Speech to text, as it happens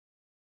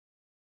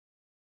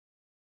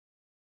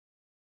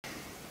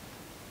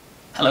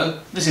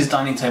Hello, this is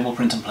Dining Table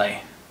Print and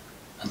Play,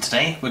 and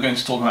today we're going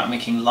to talk about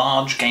making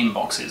large game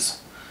boxes.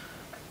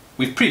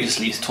 We've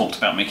previously talked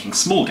about making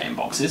small game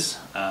boxes,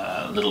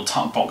 little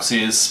tuck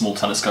boxes, small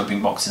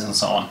telescoping boxes and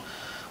so on,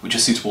 which are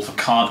suitable for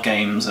card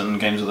games and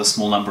games with a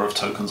small number of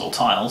tokens or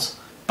tiles.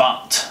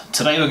 But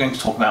today we're going to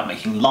talk about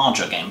making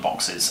larger game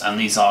boxes, and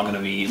these are going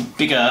to be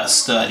bigger,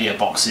 sturdier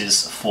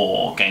boxes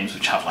for games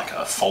which have like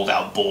a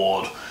fold-out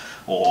board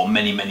or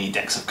many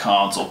decks of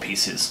cards or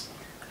pieces.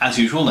 As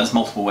usual, there's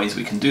multiple ways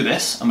we can do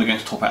this, and we're going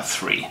to talk about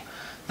three.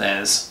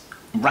 There's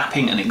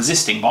wrapping an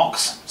existing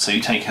box, so you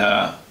take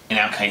in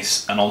our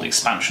case, an old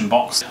expansion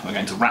box. We're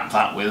going to wrap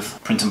that with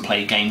print and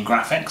play game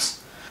graphics.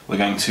 We're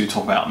going to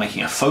talk about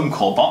making a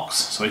Foamcore box,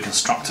 so we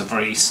construct a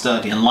very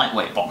sturdy and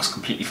lightweight box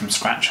completely from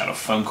scratch out of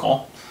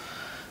Foamcore.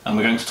 And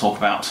we're going to talk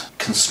about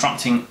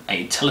constructing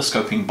a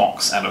telescoping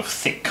box out of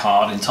thick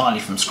card entirely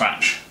from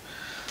scratch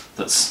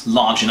that's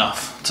large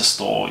enough to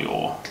store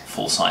your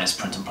full-size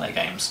print and play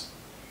games.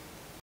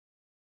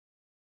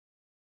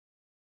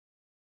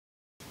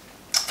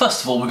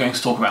 First of all, we're going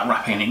to talk about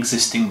wrapping an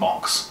existing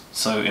box.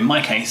 So in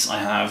my case, I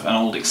have an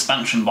old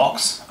expansion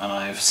box, and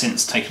I've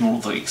since taken all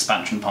of the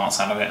expansion parts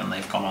out of it and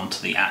they've gone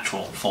onto the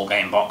actual full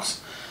game box.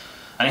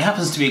 And it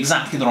happens to be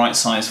exactly the right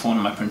size for one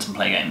of my print and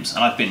play games,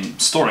 and I've been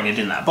storing it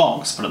in that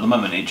box, but at the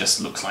moment it just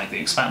looks like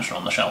the expansion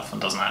on the shelf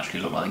and doesn't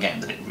actually look like the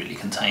game that it really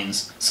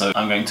contains. So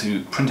I'm going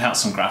to print out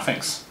some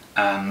graphics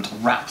and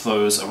wrap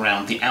those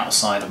around the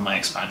outside of my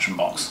expansion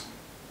box,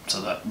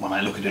 so that when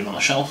I look at it on the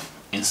shelf,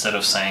 instead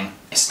of saying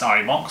a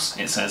starry box,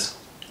 it says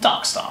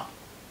Dark Star.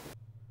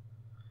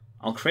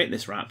 I'll create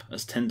this wrap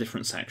as 10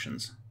 different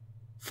sections.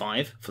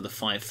 5 for the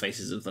 5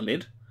 faces of the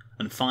lid,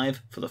 and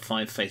 5 for the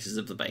 5 faces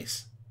of the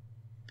base.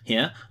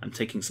 Here I'm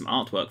taking some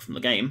artwork from the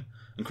game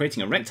and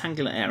creating a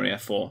rectangular area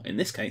for, in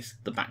this case,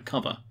 the back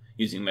cover,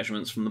 using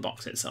measurements from the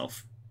box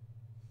itself.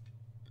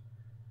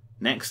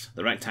 Next,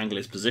 the rectangle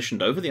is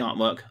positioned over the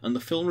artwork and the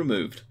fill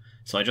removed,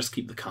 so I just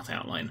keep the cut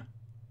outline.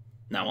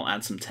 Now I'll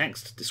add some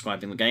text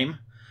describing the game,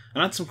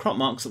 and add some crop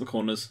marks at the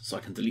corners so I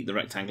can delete the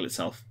rectangle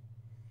itself.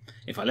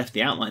 If I left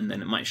the outline, then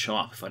it might show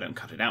up if I don't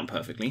cut it out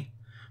perfectly,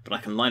 but I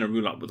can line a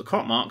rule up with the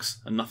crop marks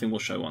and nothing will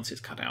show once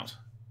it's cut out.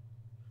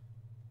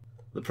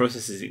 The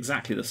process is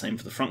exactly the same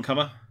for the front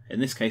cover. In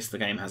this case, the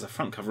game has a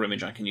front cover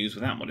image I can use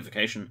without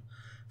modification,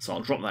 so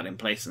I'll drop that in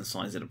place and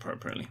size it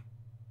appropriately.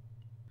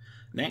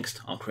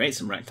 Next, I'll create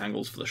some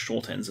rectangles for the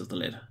short ends of the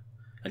lid.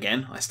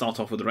 Again, I start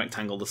off with a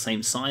rectangle the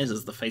same size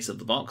as the face of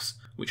the box,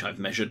 which I've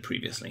measured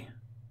previously.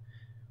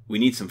 We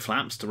need some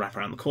flaps to wrap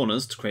around the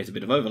corners to create a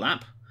bit of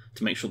overlap,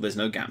 to make sure there's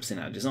no gaps in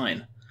our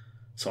design.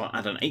 So I'll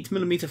add an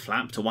 8mm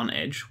flap to one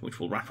edge, which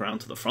will wrap around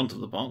to the front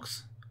of the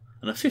box,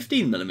 and a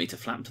 15mm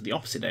flap to the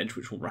opposite edge,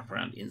 which will wrap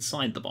around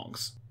inside the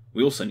box.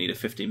 We also need a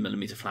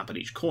 15mm flap at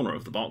each corner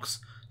of the box,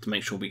 to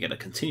make sure we get a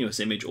continuous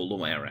image all the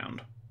way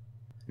around.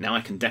 Now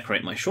I can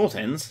decorate my short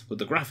ends with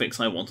the graphics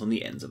I want on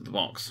the ends of the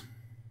box.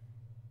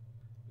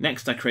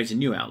 Next I create a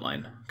new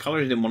outline,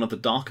 colour it in one of the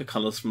darker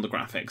colours from the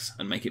graphics,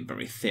 and make it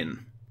very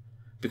thin.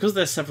 Because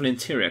there's several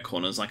interior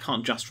corners, I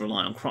can't just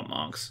rely on crop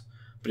marks,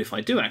 but if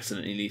I do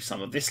accidentally leave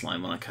some of this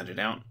line when I cut it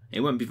out,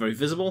 it won't be very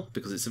visible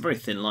because it's a very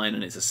thin line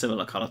and it's a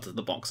similar colour to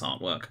the box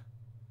artwork.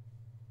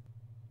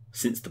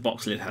 Since the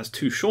box lid has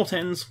 2 short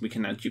ends, we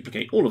can now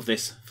duplicate all of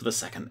this for the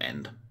second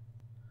end.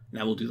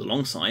 Now we'll do the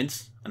long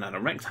sides and add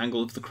a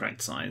rectangle of the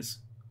correct size.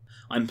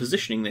 I'm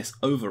positioning this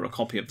over a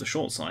copy of the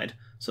short side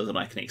so that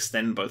I can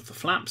extend both the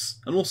flaps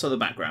and also the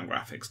background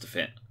graphics to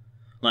fit.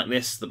 Like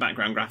this, the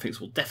background graphics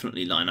will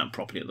definitely line up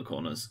properly at the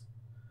corners.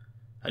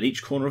 At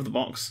each corner of the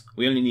box,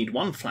 we only need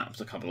one flap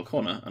to cover the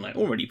corner, and I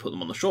already put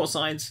them on the short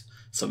sides,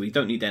 so we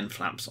don't need end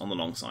flaps on the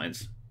long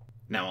sides.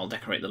 Now I'll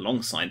decorate the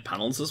long side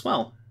panels as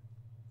well.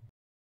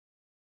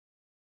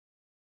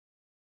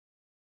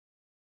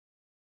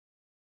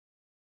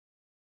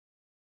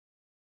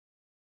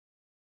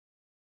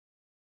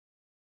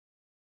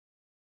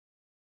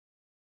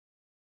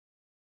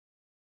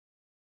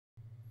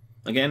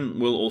 Again,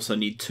 we'll also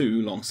need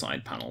 2 long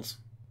side panels.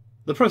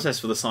 The process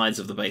for the sides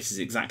of the base is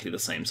exactly the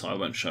same, so I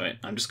won't show it.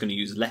 I'm just going to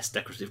use less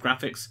decorative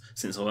graphics,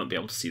 since I won't be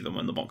able to see them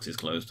when the box is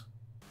closed.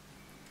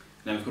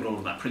 Now we've got all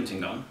of that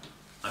printing done.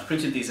 I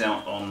printed these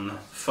out on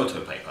photo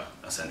paper,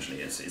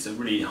 essentially. It's a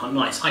really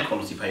nice high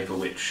quality paper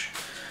which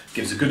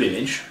gives a good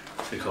image,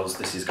 because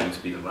this is going to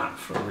be the wrap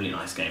for a really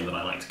nice game that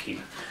I like to keep.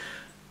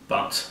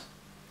 But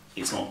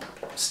it's not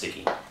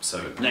sticky.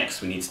 So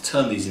next we need to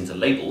turn these into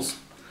labels,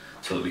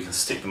 so that we can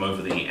stick them over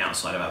the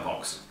outside of our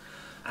box.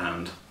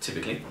 And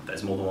typically,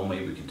 there's more than one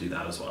way we can do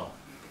that as well.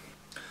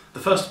 The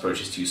first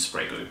approach is to use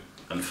spray glue,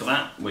 and for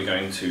that we're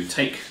going to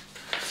take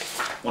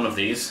one of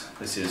these.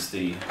 This is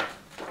the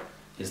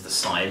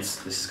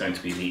sides. This is going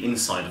to be the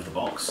inside of the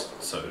box,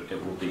 so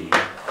it will be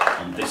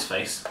on this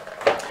face.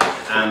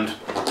 And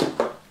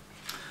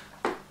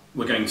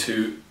we're going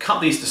to cut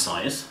these to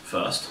size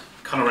first,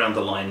 cut around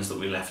the lines that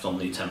we left on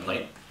the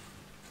template,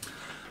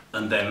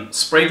 and then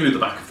spray glue the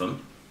back of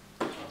them.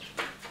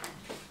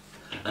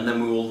 And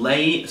then we will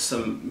lay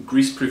some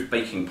greaseproof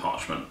baking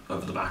parchment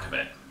over the back of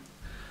it,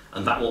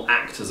 and that will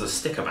act as a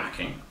sticker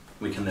backing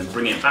we can then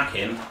bring it back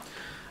in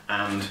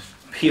and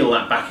peel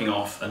that backing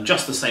off, and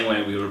just the same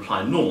way we would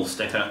apply a normal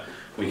sticker,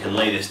 we can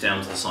lay this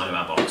down to the side of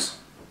our box.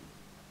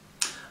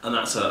 And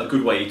that's a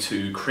good way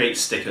to create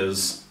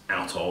stickers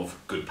out of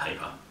good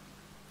paper.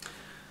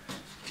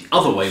 The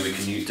other way we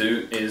can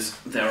do is,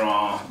 there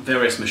are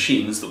various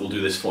machines that will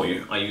do this for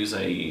you. I use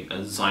a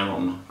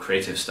Xyron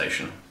Creative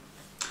Station,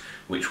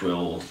 which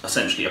will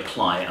essentially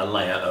apply a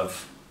layer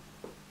of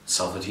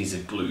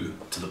self-adhesive glue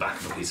to the back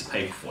of a piece of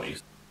paper for you.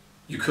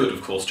 You could,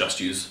 of course, just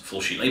use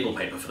full sheet label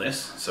paper for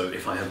this. So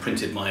if I had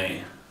printed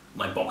my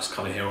box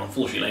cover here on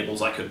full sheet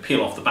labels, I could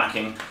peel off the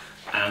backing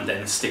and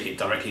then stick it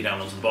directly down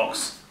onto the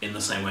box in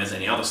the same way as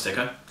any other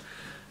sticker.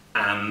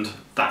 And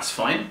that's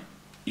fine.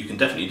 You can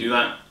definitely do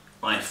that.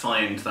 I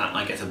find that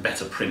I get a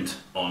better print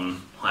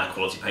on higher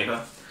quality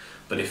paper.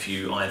 But if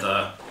you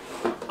either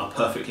are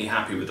perfectly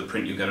happy with the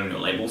print you get on your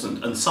labels,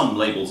 and some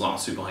labels are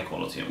super high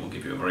quality and will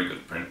give you a very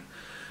good print,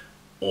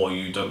 or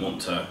you don't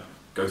want to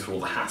go through all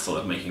the hassle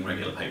of making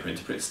regular paper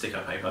into print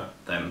sticker paper,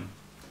 then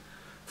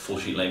full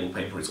sheet label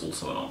paper is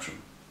also an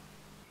option.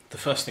 The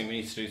first thing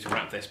we need to do to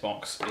wrap this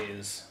box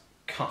is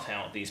cut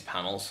out these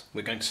panels.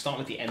 We're going to start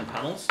with the end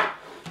panels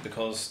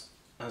because,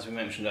 as we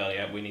mentioned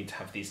earlier, we need to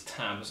have these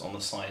tabs on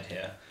the side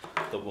here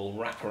that will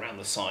wrap around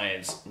the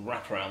sides,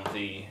 wrap around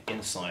the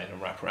inside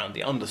and wrap around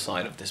the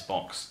underside of this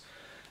box,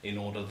 in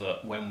order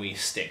that when we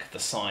stick the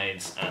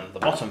sides and the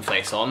bottom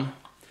face on,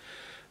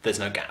 there's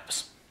no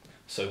gaps.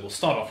 So we'll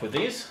start off with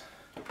these,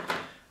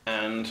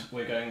 and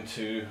we're going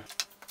to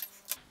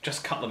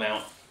just cut them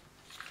out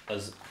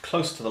as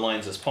close to the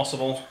lines as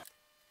possible.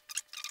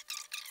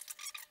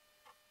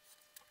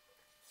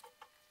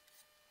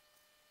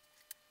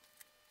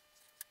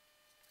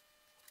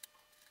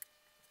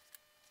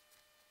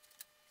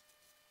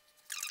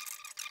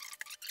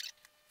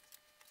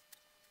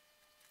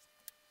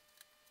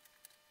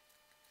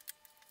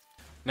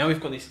 Now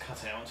we've got these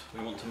cut out,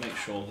 we want to make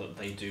sure that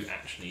they do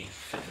actually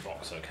fit the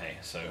box okay.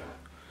 So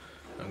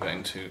I'm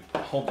going to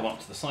hold them up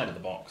to the side of the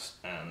box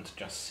and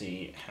just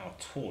see how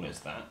tall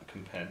is that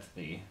compared to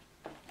the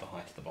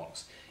height of the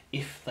box.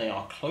 If they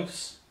are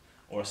close,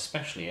 or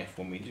especially if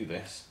when we do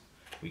this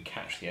we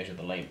catch the edge of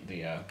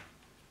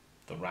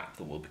the wrap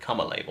that will become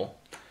a label,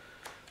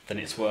 then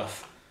it's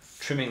worth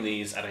trimming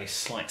these at a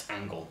slight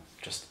angle,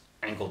 just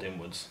angled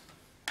inwards,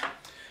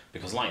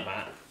 because like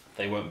that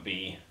they won't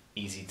be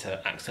easy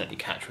to accidentally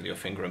catch with your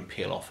finger and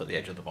peel off at the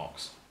edge of the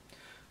box.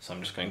 So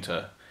I'm just going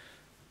to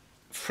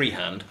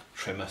freehand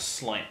trim a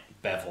slight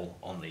bevel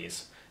on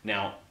these.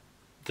 Now,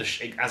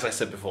 as I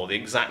said before, the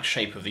exact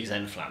shape of these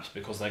end flaps,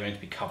 because they're going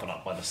to be covered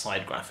up by the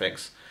side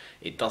graphics,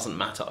 it doesn't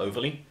matter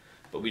overly,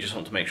 but we just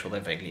want to make sure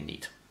they're vaguely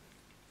neat.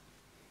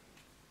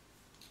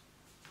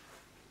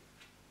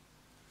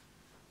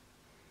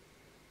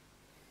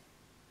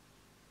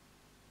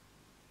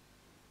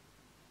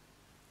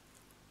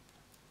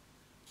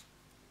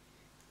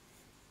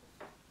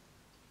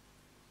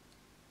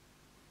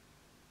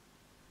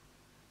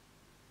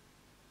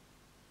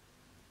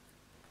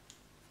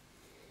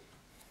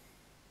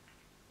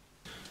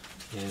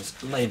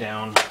 Is lay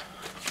down an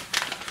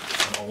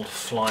old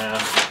flyer,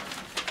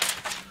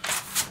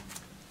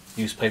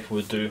 newspaper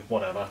would do,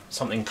 whatever,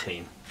 something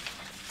clean.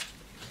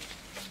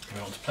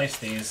 We want to place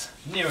these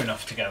near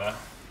enough together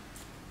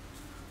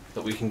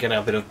that we can get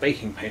our bit of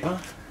baking paper,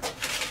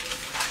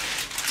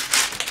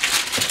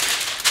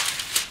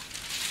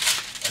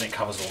 and it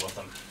covers all of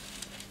them,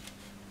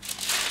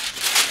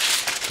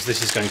 because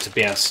this is going to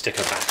be our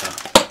sticker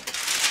backer.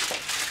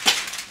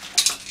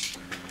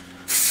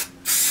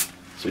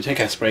 So we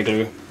take our spray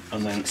glue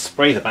and then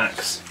spray the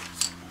backs.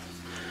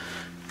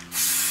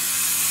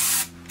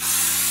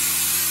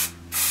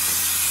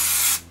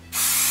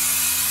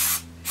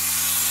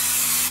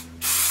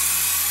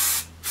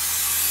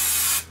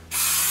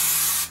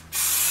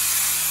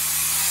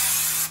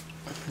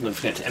 Don't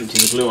forget to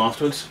empty the glue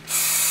afterwards.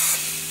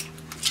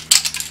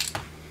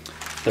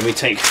 Then we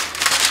take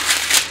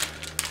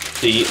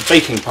the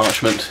baking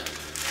parchment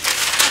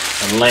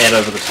and lay it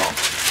over the top.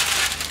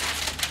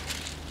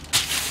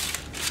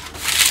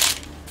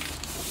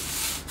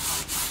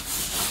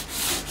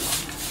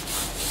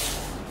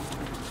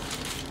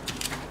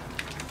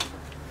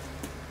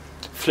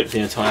 Flip the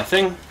entire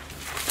thing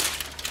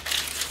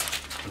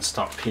and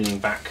start peeling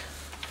back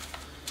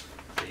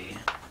the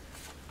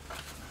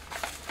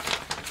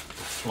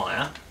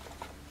flyer,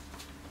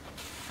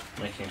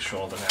 making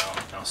sure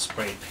that our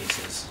sprayed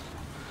pieces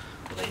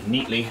lay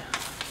neatly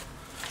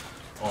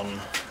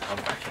on our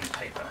backing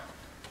paper.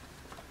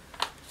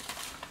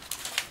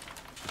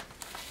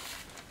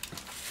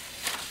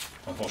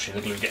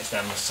 Unfortunately the glue gets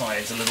down the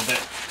sides a little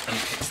bit and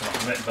picks them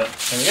up a bit, but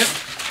there we go.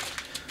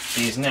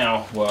 These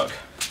now work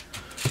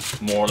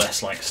more or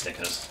less like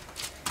stickers.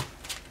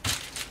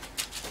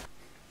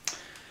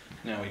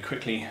 Now we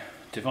quickly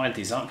divide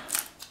these up.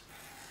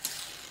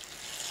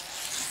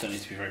 Don't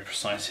need to be very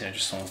precise here,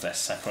 just as long as they're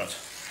separate.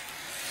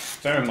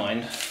 Bear in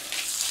mind,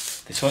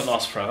 this won't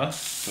last forever.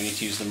 We need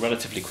to use them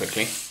relatively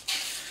quickly,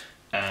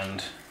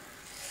 and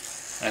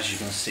as you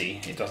can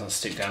see, it doesn't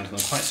stick down to them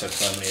quite so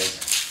firmly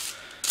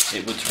as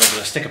it would to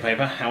regular sticker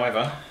paper.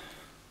 However,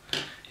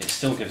 it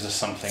still gives us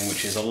something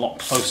which is a lot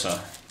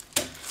closer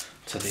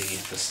to the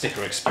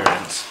sticker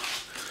experience.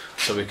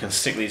 So we can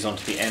stick these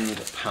onto the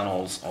end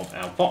panels of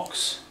our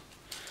box,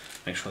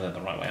 make sure they're the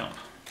right way up,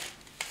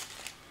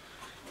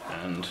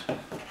 and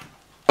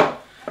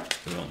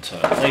we want to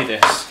lay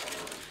this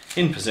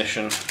in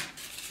position.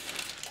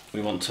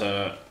 We want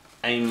to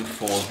aim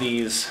for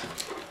these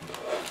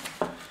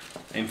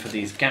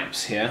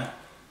gaps here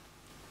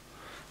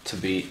to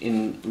be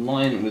in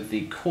line with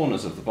the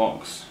corners of the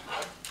box,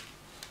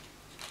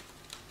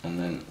 and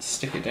then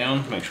stick it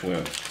down, make sure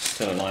we're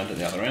still aligned at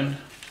the other end,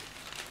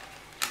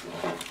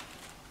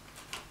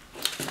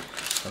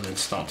 and then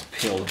start to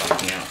peel the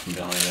backing out from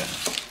behind it,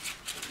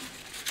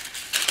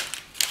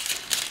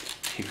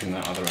 keeping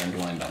that other end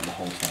lined up the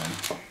whole time.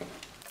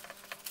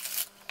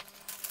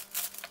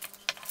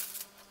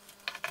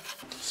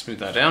 Smooth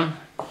that down,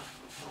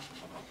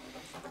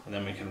 and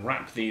then we can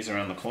wrap these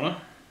around the corner.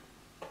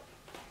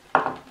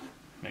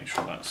 Make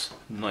sure that's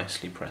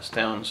nicely pressed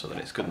down so that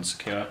it's good and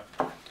secure.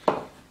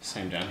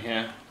 Same down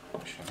here,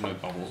 we should have no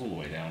bubbles all the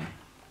way down.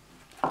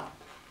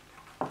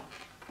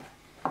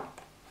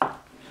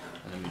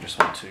 And then we just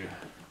want to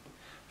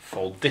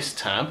fold this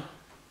tab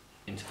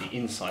into the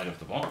inside of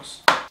the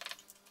box.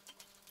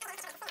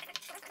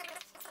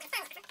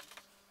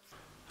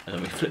 And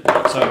then we flip the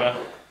box over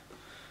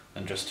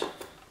and just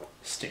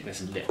stick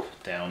this lip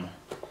down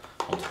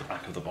onto the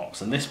back of the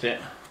box. And this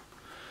bit,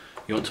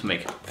 you want to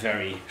make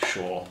very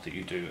sure that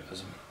you do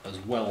as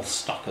well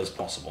stuck as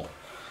possible,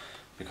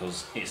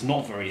 because it's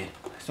not very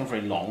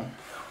long,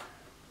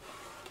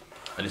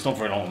 and it's not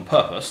very long on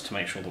purpose to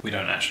make sure that we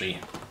don't actually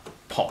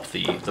pop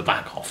the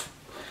back off.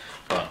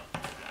 But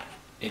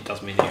it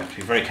does mean that you have to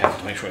be very careful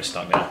to make sure it's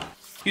stuck down.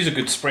 Use a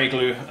good spray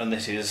glue, and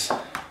this is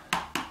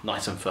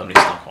nice and firmly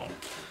stuck on.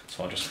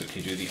 So I'll just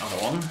quickly do the other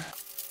one.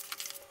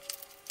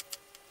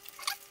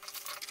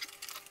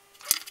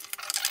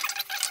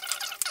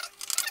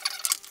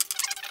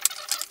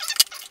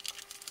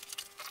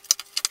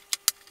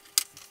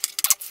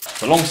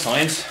 The long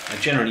sides are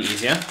generally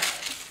easier.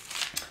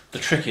 The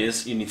trick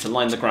is you need to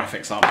line the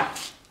graphics up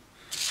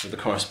with the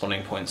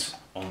corresponding points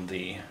on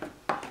the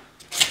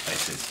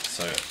faces.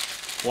 So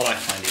what I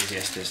find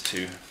easiest is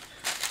to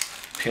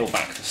peel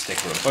back the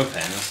sticker at both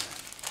ends,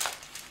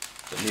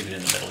 but leave it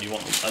in the middle. You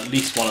want at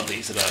least one of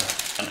these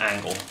at an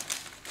angle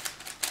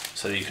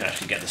so that you can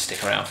actually get the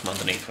sticker out from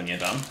underneath when you're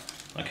done.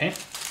 Okay?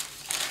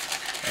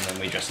 And then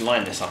we just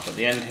line this up at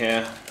the end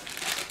here,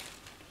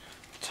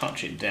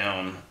 touch it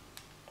down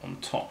on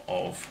top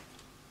of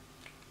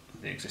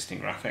the existing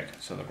graphic,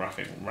 so the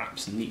graphic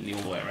wraps neatly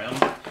all the way around.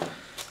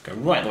 Go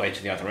right the way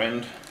to the other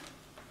end,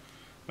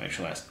 make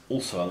sure that's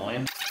also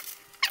aligned.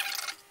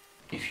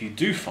 If you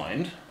do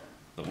find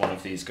that one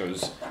of these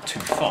goes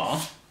too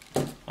far,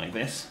 like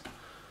this,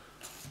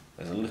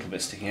 there's a little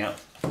bit sticking out,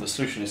 the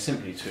solution is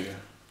simply to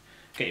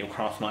get your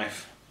craft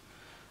knife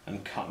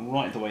and cut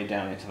right the way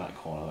down into that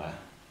corner there.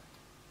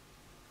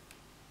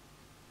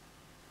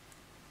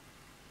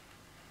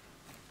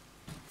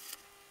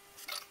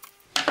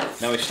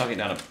 Now we've stuck it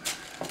down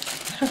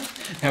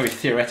now we've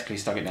theoretically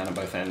stuck it down at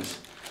both ends.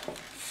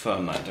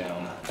 Firm that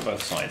down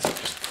both sides.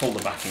 Just pull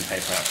the backing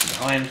paper out from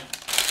behind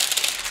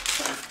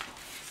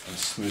and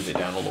smooth it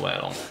down all the way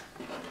along.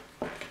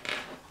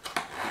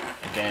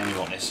 Again, you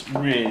want this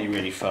really,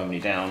 really firmly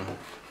down,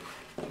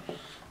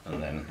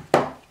 and then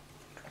drop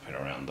it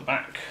around the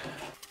back.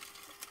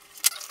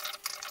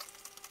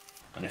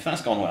 And if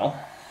that's gone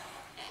well,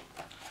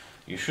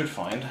 you should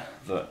find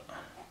that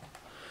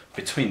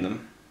between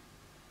them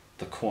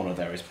the corner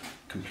there is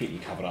completely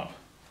covered up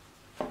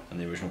and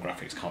the original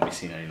graphics can't be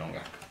seen any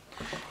longer.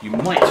 You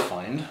might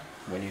find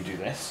when you do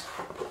this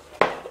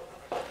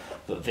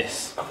that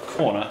this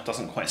corner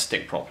doesn't quite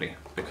stick properly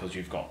because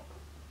you've got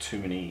too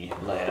many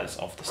layers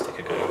of the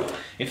sticker going.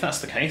 If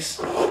that's the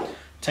case,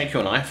 take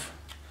your knife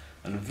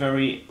and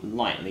very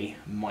lightly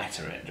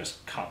miter it.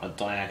 Just cut a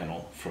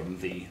diagonal from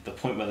the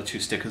point where the two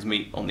stickers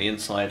meet on the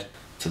inside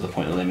to the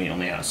point that they meet on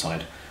the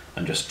outside,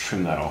 and just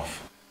trim that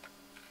off.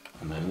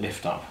 And then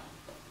lift up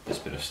this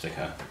bit of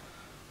sticker,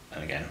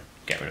 and again,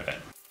 get rid of it.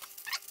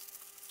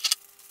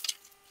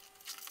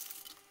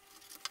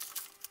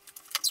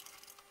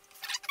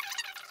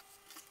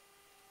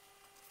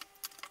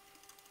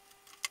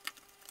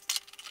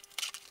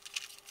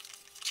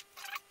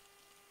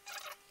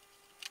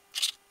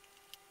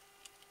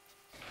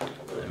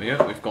 There we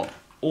go, we've got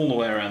all the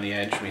way around the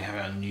edge, we have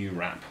our new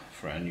wrap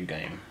for our new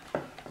game.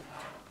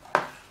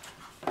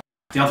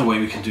 The other way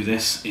we can do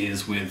this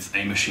is with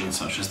a machine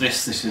such as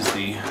this. This is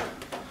the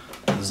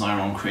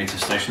Xyron Creative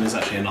Station. There's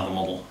actually another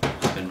model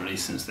that's been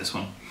released since this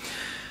one.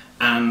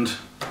 And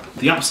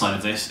the upside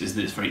of this is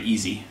that it's very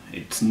easy.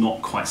 It's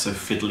not quite so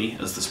fiddly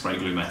as the spray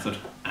glue method,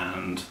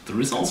 and the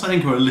results I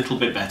think are a little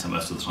bit better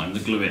most of the time. The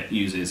glue it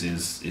uses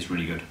is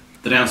really good.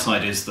 The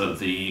downside is that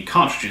the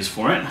cartridges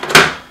for it,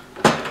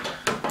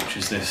 which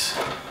is this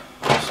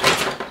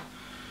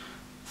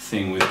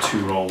thing with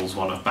two rolls,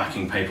 one of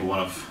backing paper, one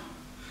of,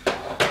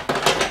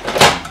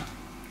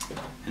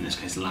 in this this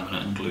case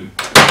laminate and glue,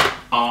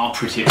 are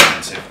pretty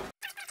expensive.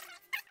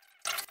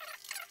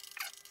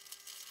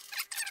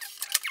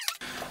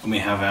 And we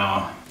have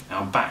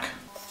our back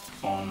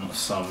on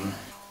some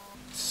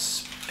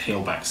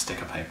peel back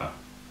sticker paper.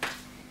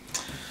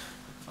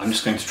 I'm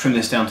just going to trim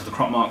this down to the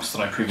crop marks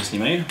that I previously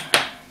made,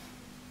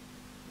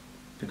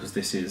 because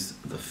this is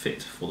the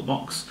fit for the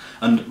box.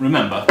 And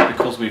remember,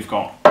 because we've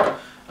got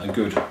a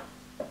good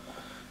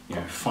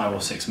 5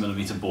 or 6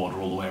 millimeter border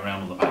all the way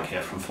around on the back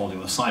here from folding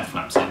the side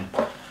flaps in,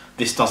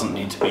 this doesn't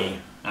need to be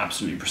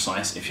absolutely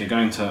precise. If you're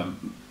going to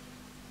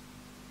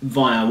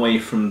vie away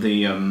from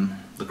the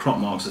crop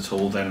marks at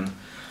all, then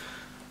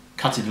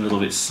cut it a little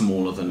bit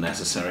smaller than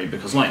necessary,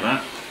 because like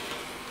that,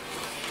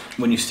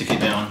 when you stick it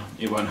down,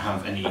 it won't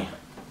have any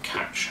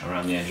catch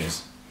around the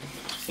edges.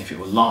 If it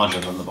were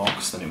larger than the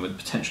box, then it would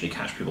potentially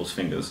catch people's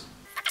fingers.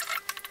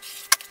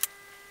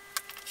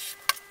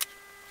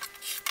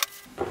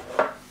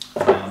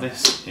 Now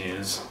this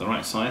is the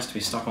right size to be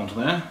stuck onto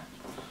there.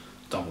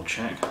 Double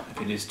check.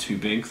 If it is too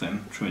big,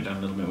 then trim it down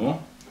a little bit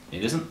more.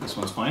 It isn't, this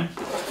one's fine.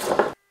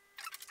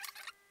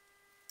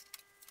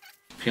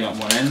 Peel up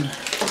one end,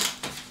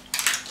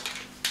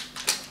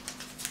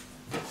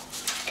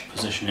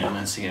 position it and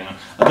then stick it out.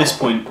 At this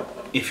point,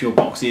 if your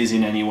box is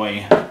in any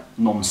way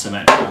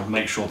non-symmetrical,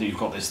 make sure that you've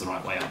got this the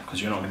right way up,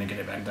 because you're not going to get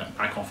it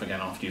back off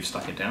again after you've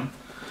stuck it down.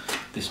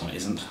 This one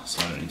isn't,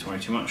 so I don't need to worry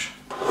too much.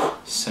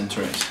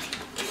 Centre it,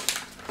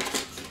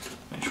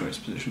 make sure it's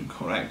positioned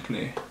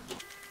correctly,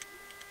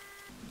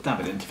 dab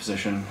it into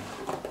position,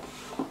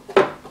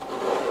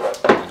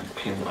 and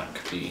peel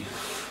back the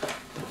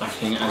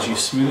backing as you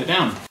smooth it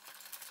down.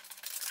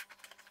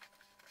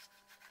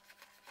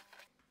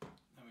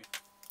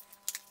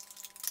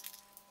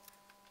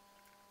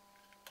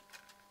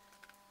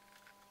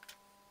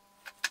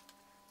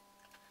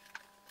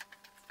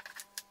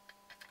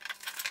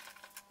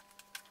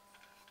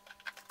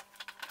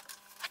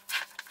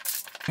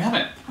 We have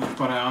it. We've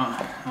got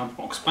our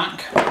box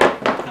back,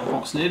 our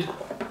box lid.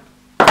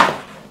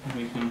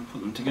 We can put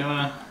them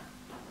together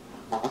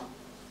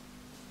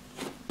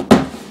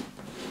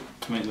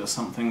to make this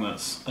something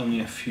that's only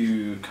a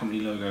few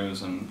company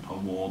logos and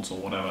awards or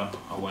whatever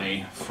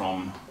away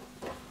from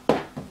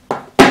a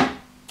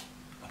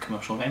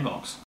commercial game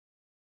box.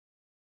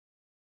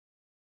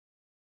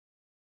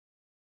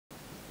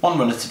 One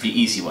relatively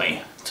easy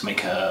way to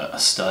make a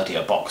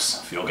sturdier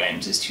box for your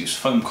games is to use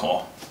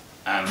Foamcore,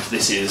 and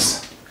this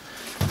is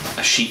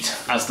a sheet,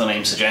 as the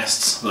name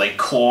suggests, with a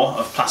core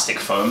of plastic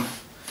foam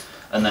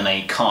and then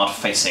a card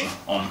facing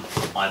on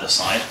either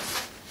side.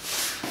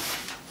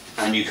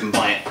 And you can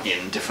buy it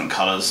in different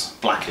colours.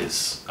 Black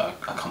is a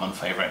common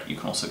favourite. You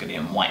can also get it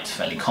in white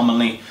fairly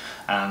commonly,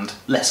 and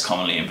less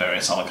commonly in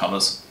various other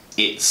colours.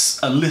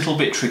 It's a little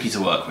bit tricky to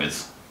work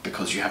with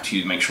because you have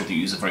to make sure that you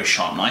use a very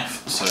sharp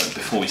knife. So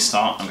before we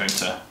start, I'm going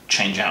to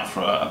change out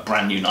for a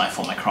brand new knife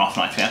on my craft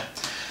knife here.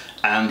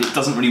 And it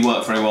doesn't really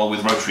work very well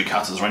with rotary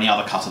cutters or any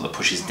other cutter that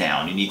pushes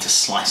down. You need to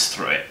slice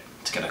through it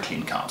to get a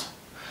clean cut.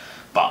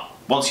 But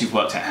once you've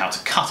worked out how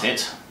to cut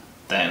it,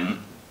 then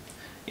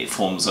it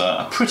forms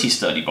a pretty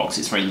sturdy box.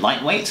 It's very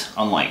lightweight,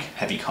 unlike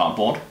heavy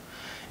cardboard.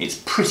 It's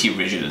pretty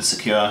rigid and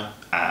secure,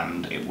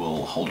 and it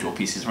will hold your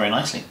pieces very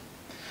nicely.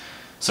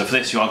 So for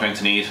this you are going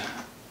to need,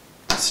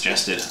 as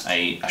suggested,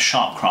 a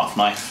sharp craft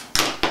knife.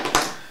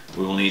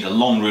 We will need a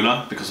long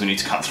ruler because we need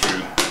to cut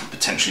through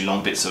potentially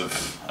long bits of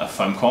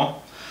foam core.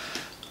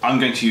 I'm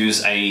going to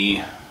use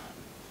a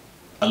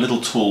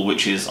little tool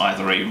which is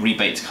either a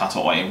rebate cutter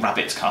or a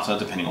rabbit cutter,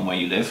 depending on where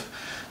you live.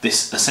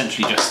 This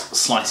essentially just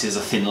slices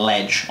a thin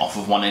ledge off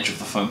of one edge of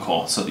the foam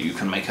core so that you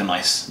can make a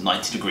nice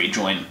 90-degree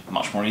join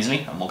much more easily,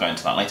 and we'll go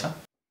into that later.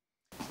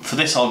 For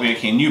this I'll be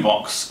making a new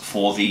box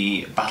for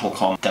the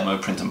BattleCon demo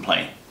print and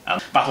play.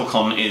 And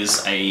BattleCon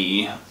is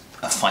a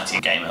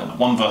fighting game, a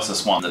 1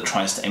 versus 1 that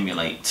tries to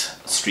emulate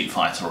Street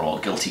Fighter or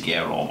Guilty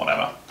Gear or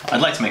whatever.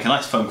 I'd like to make a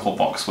nice foam core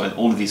box where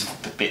all of these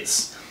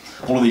bits,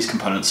 all of these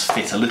components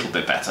fit a little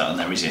bit better and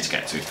they're easier to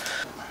get to.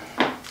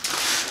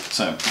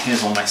 So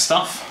here's all my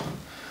stuff.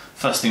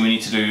 First thing we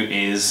need to do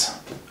is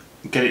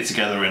get it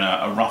together in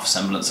a rough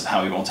semblance of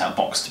how we want our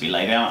box to be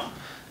laid out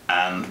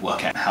and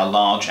work out how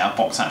large our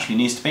box actually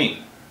needs to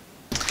be.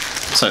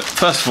 So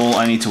first of all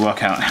I need to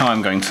work out how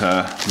I'm going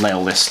to lay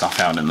all this stuff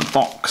out in the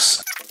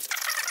box.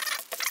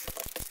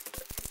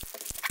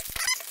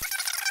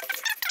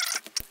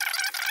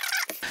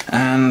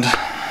 And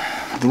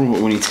the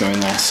rubber will need to go in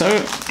there. So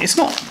it's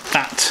not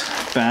that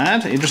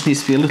bad, it just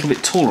needs to be a little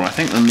bit taller I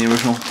think than the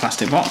original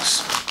plastic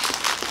box.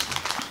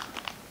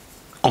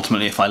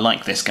 Ultimately, if I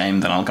like this game,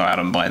 then I'll go out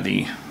and buy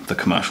the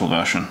commercial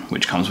version,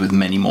 which comes with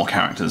many more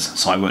characters,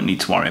 so I won't need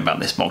to worry about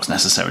this box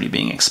necessarily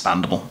being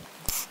expandable.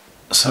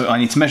 So I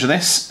need to measure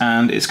this,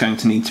 and it's going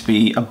to need to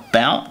be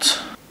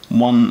about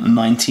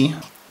 190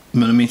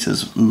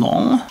 millimeters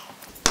long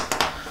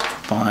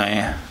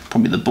by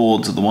probably the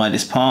boards are the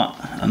widest part,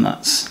 and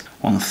that's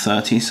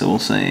 130, so we'll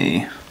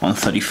say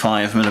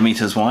 135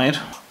 millimeters wide.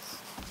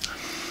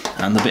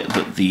 And the bit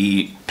that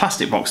the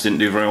plastic box didn't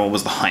do very well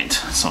was the height,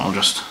 so I'll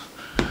just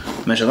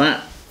measure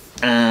that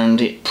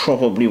and it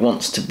probably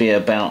wants to be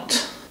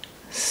about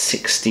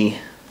 60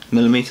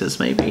 millimeters,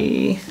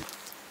 maybe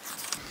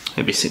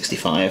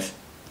 65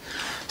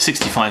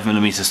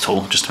 millimeters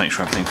tall, just to make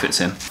sure everything fits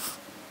in.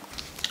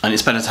 And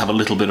it's better to have a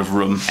little bit of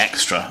room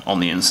extra on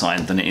the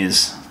inside than it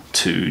is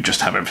to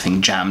just have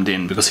everything jammed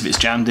in, because if it's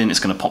jammed in, it's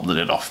going to pop the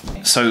lid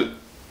off. So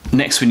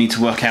next we need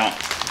to work out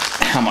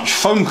how much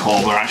foam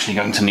core we're actually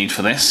going to need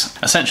for this.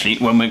 Essentially,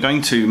 when we're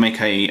going to make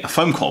a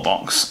foam core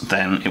box,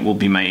 then it will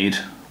be made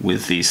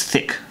with these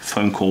thick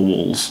foam core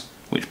walls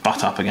which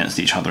butt up against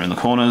each other in the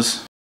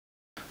corners.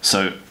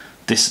 So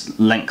this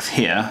length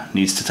here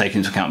needs to take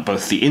into account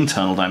both the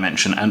internal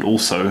dimension and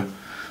also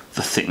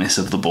the thickness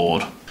of the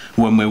board.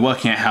 When we're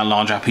working out how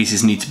large our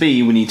pieces need to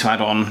be, we need to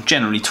add on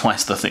generally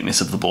twice the thickness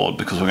of the board,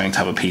 because we're going to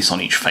have a piece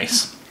on each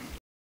face.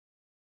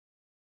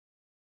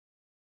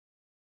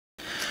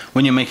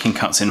 When you're making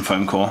cuts in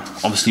foam core,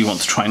 obviously you want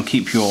to try and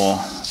keep your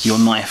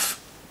knife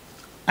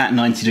at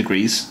 90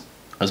 degrees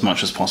as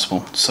much as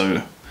possible,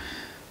 so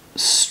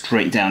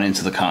straight down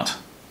into the cut.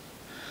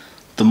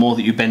 The more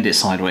that you bend it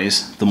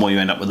sideways, the more you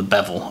end up with a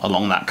bevel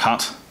along that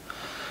cut,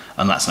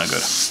 and that's no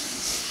good.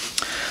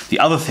 The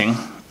other thing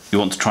you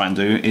want to try and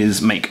do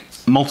is make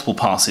multiple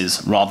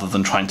passes rather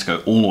than trying to go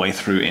all the way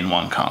through in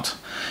one cut.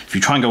 If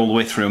you try and go all the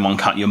way through in one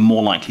cut, you're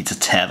more likely to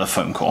tear the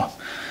foam core.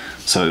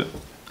 So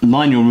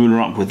line your ruler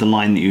up with the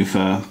line that you've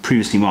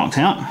previously marked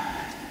out.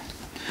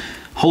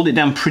 Hold it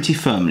down pretty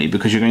firmly,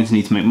 because you're going to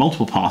need to make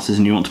multiple passes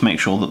and you want to make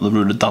sure that the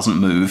ruler doesn't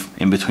move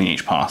in between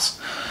each pass.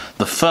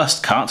 The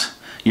first cut,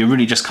 you're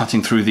really just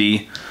cutting through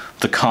the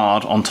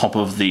card on top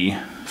of the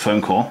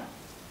foam core.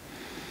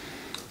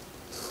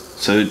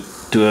 So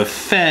do a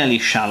fairly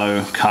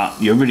shallow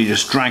cut. You're really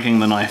just dragging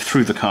the knife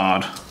through the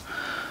card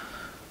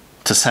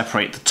to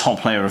separate the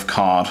top layer of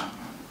card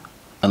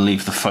and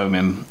leave the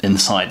foam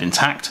inside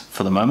intact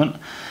for the moment.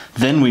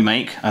 Then we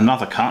make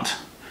another cut,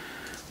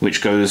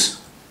 which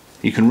goes,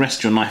 you can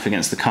rest your knife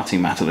against the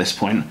cutting mat at this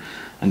point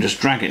and just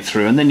drag it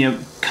through, and then you're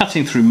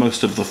cutting through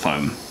most of the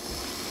foam.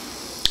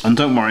 And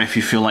don't worry if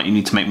you feel like you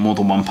need to make more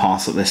than one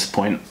pass at this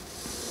point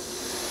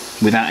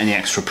without any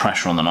extra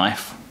pressure on the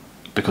knife,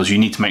 because you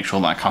need to make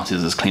sure that cut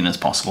is as clean as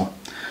possible.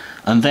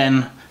 And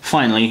then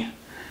finally,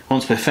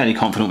 once we're fairly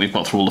confident we've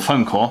got through all the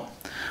foam core,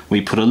 we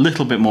put a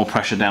little bit more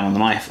pressure down on the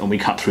knife and we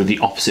cut through the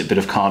opposite bit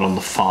of card on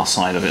the far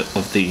side of it,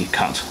 of the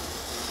cut.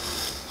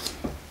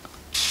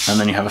 And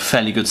then you have a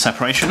fairly good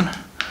separation,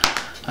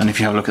 and if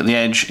you have a look at the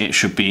edge, it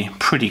should be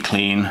pretty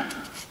clean.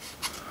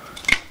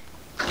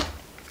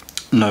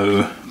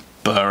 No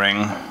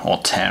burring or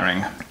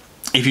tearing.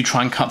 If you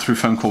try and cut through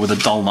foam core with a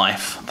dull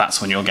knife,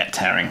 that's when you'll get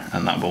tearing,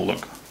 and that will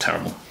look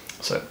terrible.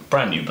 So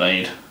brand new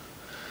blade,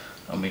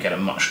 and we get a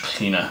much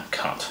cleaner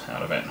cut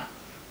out of it.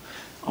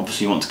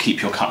 Obviously you want to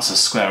keep your cuts as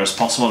square as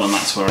possible, and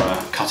that's where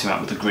cutting out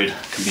with the grid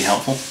can be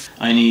helpful.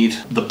 I need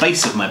the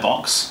base of my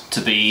box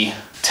to be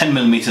 10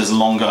 millimeters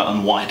longer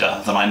and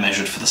wider than I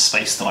measured for the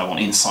space that I want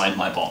inside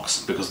my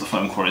box, because the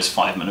foam core is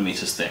 5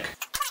 millimeters thick.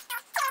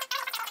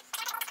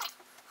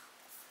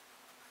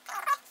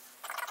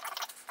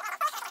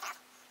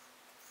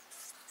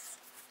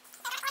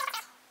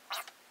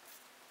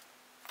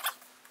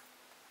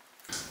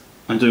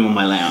 I'm doing all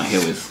my layout here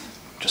with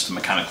just a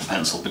mechanical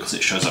pencil because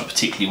it shows up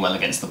particularly well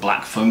against the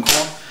black foam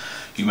core.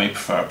 You may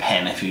prefer a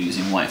pen if you're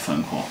using white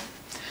foam core.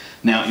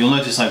 Now you'll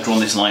notice I've drawn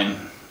this line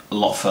a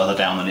lot further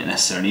down than it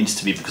necessarily needs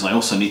to be, because I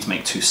also need to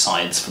make two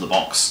sides for the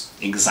box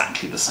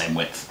exactly the same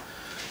width.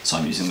 So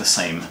I'm using the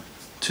same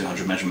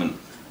 200 measurement.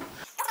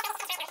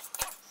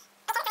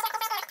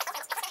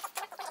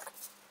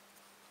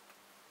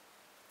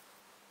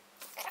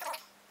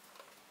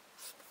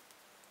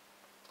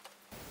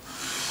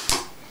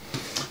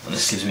 And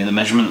this gives me the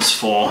measurements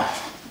for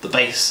the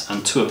base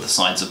and two of the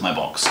sides of my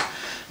box.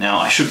 Now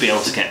I should be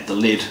able to get the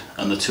lid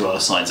and the two other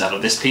sides out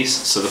of this piece,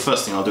 so the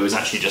first thing I'll do is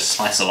actually just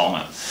slice along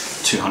at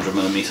 200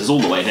 millimeters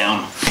all the way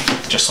down,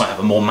 just so I have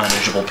a more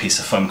manageable piece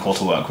of foam core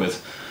to work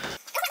with.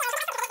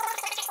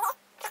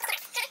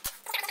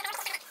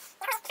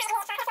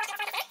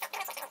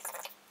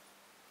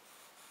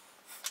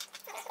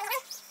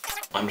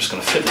 I'm just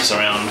going to flip this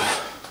around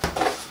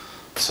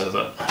so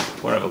that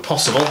wherever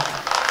possible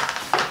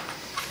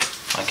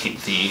I keep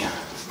the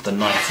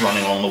knife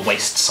running along the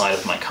waist side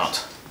of my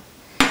cut.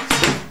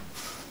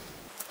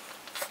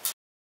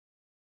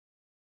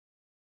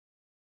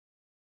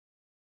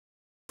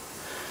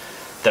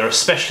 There are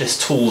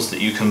specialist tools that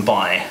you can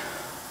buy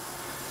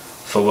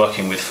for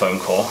working with foam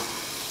core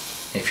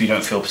if you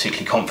don't feel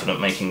particularly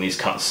confident making these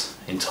cuts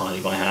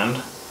entirely by hand.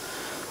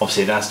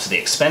 Obviously it adds to the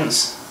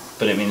expense,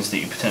 but it means that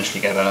you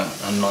potentially get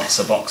a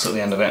nicer box at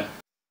the end of it.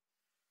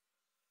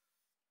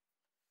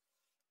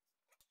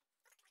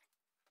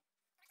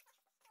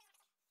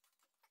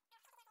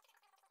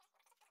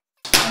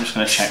 I'm just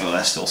going to check that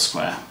they're still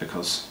square,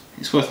 because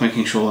it's worth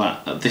making sure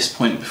that at this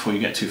point before you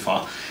get too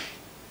far.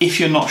 If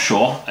you're not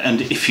sure,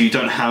 and if you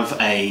don't have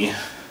a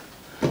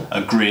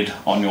grid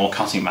on your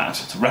cutting mat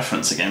to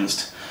reference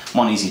against,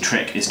 one easy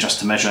trick is just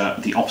to measure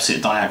the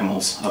opposite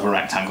diagonals of a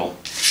rectangle.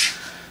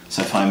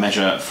 So if I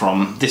measure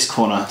from this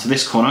corner to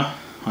this corner,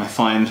 I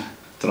find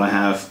that I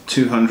have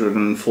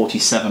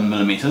 247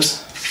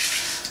 millimeters,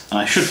 and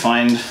I should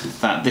find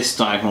that this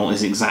diagonal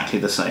is exactly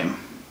the same,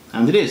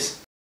 and it is.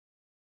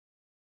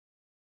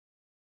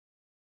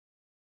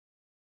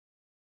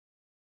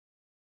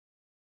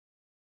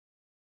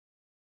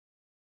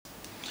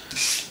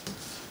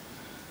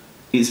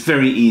 It's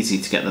very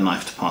easy to get the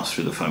knife to pass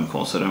through the foam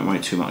core, so don't worry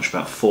too much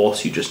about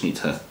force, you just need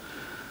to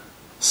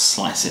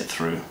slice it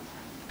through.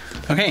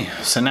 Okay,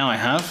 so now I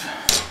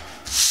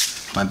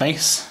have my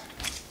base,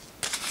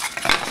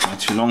 my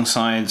two long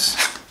sides,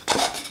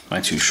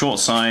 my two short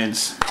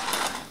sides,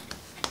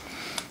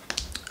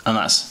 and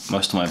that's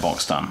most of my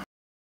box done.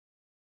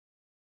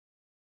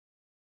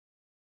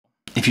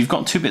 If you've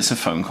got two bits of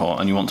foam core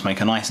and you want to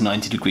make a nice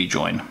 90-degree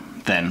join,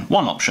 then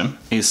one option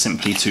is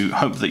simply to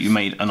hope that you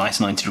made a nice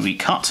 90-degree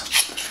cut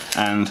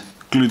and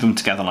glue them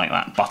together like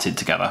that, butted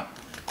together.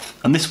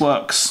 And this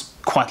works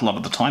quite a lot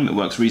of the time, it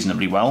works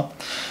reasonably well.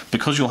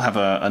 Because you'll have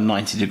a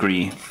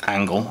 90-degree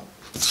angle,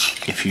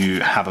 if you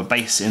have a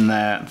base in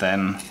there,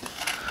 then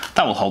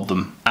that will hold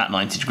them at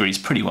 90 degrees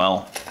pretty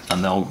well,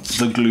 and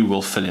the glue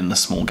will fill in the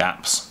small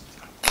gaps.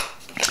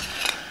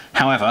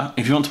 However,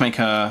 if you want to make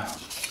a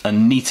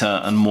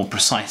neater and more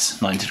precise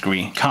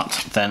 90-degree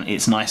cut, then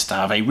it's nice to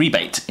have a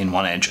rebate in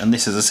one edge, and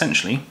this is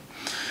essentially,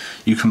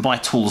 you can buy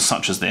tools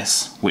such as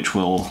this, which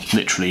will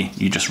literally,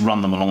 you just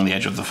run them along the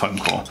edge of the foam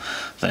core.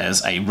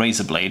 There's a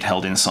razor blade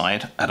held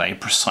inside at a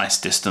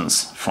precise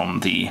distance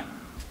from the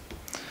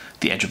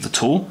edge of the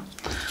tool.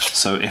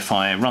 So if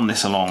I run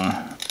this along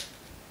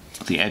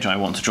the edge I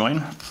want to join,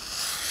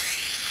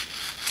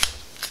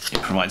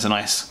 it provides a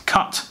nice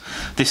cut.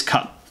 This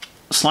cut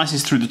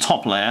slices through the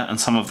top layer and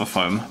some of the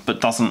foam,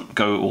 but doesn't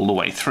go all the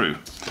way through.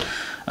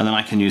 And then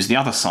I can use the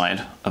other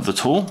side of the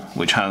tool,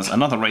 which has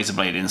another razor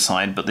blade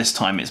inside, but this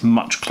time it's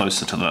much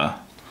closer to the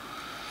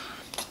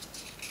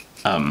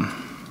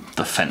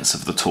fence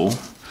of the tool.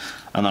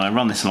 And then I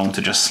run this along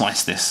to just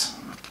slice this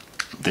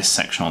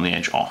section on the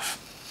edge off.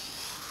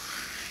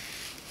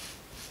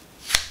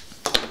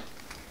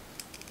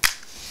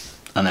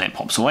 And then it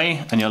pops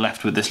away, and you're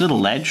left with this little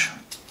ledge.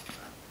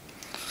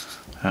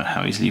 I don't know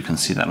how easily you can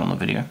see that on the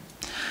video.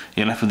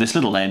 You're left with this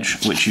little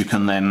edge, which you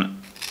can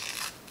then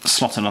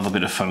slot another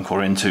bit of foam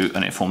core into,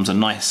 and it forms a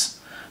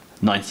nice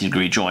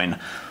 90-degree join.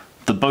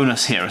 The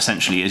bonus here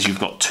essentially is you've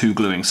got two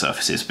gluing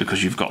surfaces,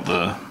 because you've got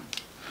the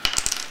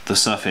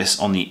surface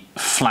on the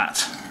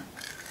flat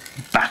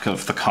back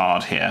of the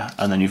card here,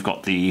 and then you've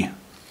got the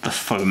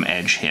foam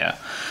edge here.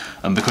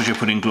 And because you're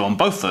putting glue on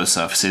both those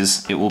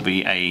surfaces, it will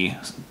be a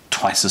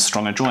twice as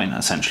strong a join,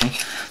 essentially.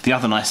 The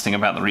other nice thing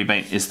about the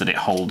rebate is that it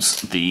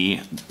holds the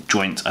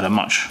joint at a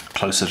much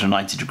closer to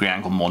 90-degree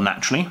angle more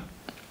naturally,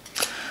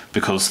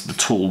 because the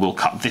tool will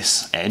cut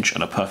this edge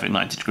at a perfect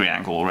 90-degree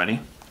angle already.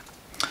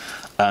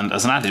 And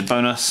as an added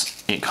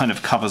bonus, it kind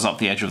of covers up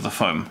the edge of the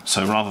foam.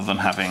 So rather than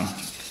having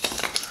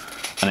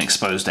an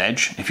exposed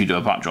edge, if you do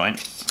a butt joint,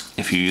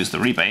 if you use the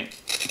rebate,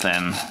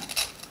 then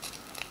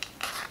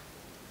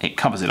it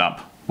covers it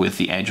up with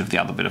the edge of the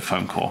other bit of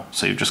foam core.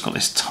 So you've just got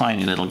this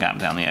tiny little gap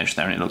down the edge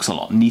there, and it looks a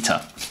lot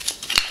neater.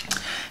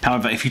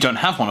 However, if you don't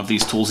have one of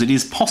these tools, it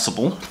is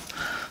possible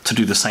to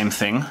do the same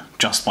thing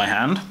just by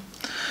hand.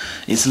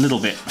 It's a little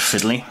bit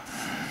fiddly.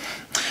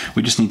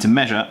 We just need to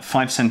measure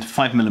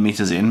 5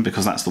 millimeters in,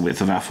 because that's the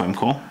width of our foam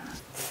core,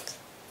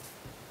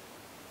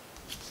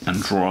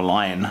 and draw a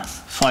line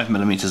 5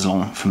 millimeters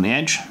long from the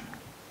edge.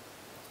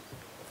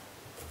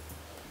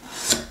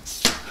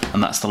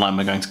 And that's the line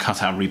we're going to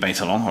cut our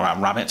rebate along, or our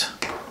rabbit.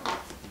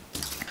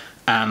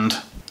 And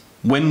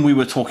when we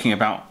were talking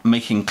about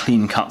making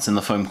clean cuts in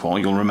the foam core,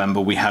 you'll remember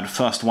we had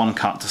first one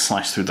cut to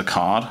slice through the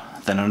card,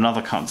 then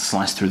another cut to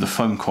slice through the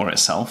foam core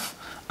itself,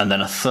 and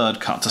then a third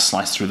cut to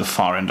slice through the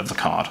far end of the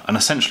card. And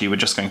essentially we're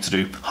just going to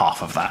do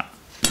half of that.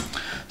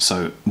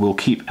 So we'll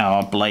keep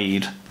our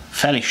blade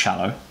fairly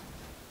shallow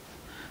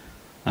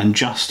and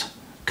just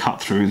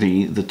cut through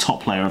the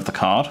top layer of the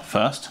card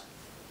first.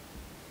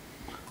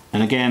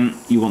 And again,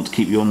 you want to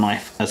keep your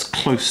knife as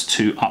close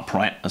to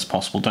upright as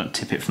possible, don't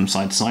tip it from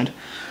side to side.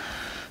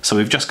 So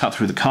we've just cut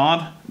through the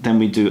card, then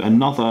we do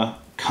another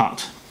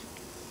cut.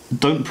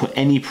 Don't put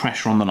any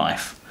pressure on the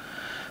knife,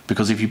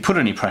 because if you put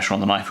any pressure on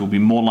the knife, you'll be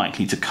more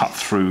likely to cut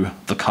through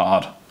the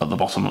card at the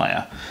bottom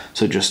layer.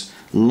 So just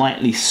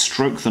lightly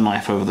stroke the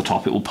knife over the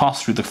top. It will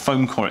pass through the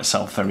foam core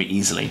itself very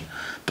easily,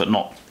 but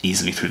not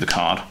easily through the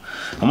card.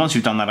 And once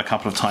you've done that a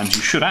couple of times,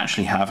 you should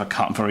actually have a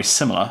cut very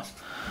similar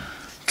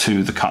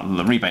to the cut that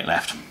the rebate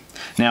left.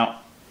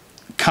 Now,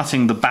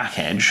 cutting the back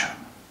edge,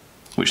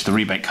 which the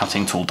rebate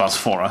cutting tool does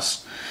for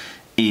us,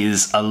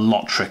 is a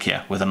lot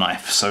trickier with a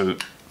knife. So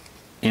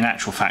in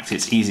actual fact,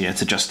 it's easier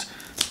to just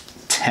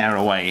tear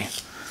away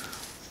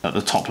at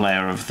the top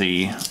layer of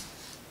the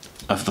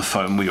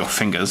foam with your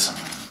fingers.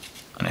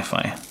 And if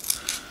I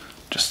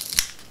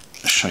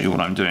just show you what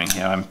I'm doing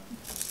here, I'm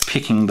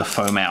picking the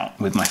foam out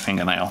with my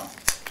fingernail.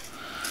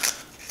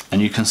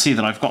 And you can see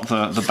that I've got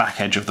the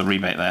back edge of the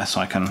rebate there, so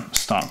I can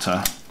start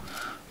to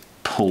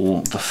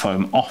pull the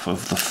foam off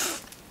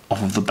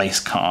of the base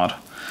card.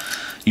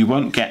 You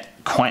won't get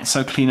quite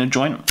so clean a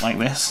joint like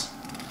this,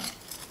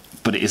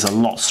 but it is a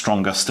lot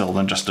stronger still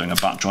than just doing a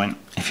butt joint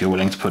if you're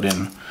willing to put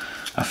in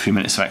a few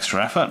minutes of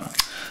extra effort.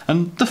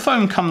 And the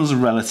foam comes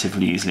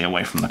relatively easily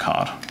away from the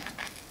card.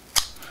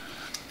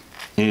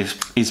 It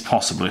is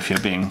possible, if you're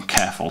being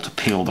careful, to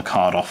peel the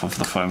card off of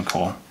the foam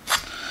core.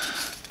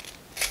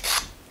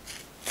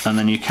 And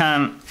then you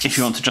can, if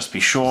you want to just be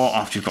sure,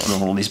 after you've got rid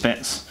of all these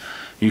bits,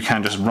 you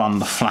can just run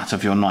the flat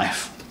of your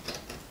knife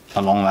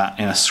along that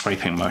in a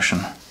scraping motion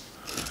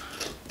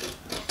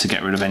to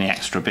get rid of any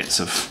extra bits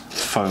of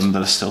foam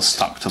that are still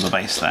stuck to the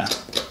base there.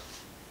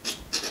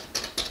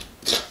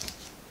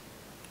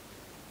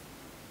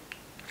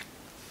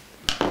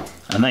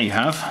 And there you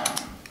have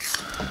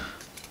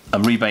a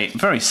rebate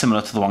very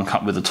similar to the one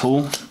cut with the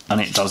tool, and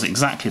it does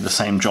exactly the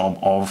same job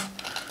of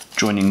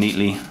joining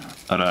neatly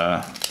at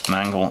an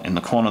angle in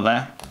the corner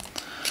there.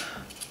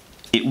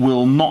 It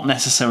will not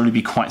necessarily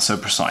be quite so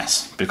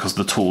precise because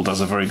the tool does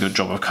a very good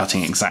job of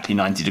cutting exactly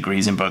 90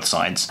 degrees in both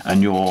sides,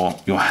 and your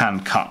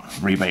hand cut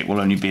rebate will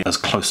only be as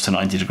close to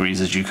 90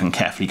 degrees as you can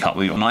carefully cut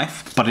with your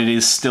knife. But it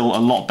is still a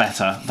lot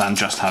better than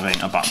just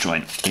having a butt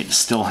joint. It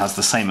still has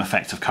the same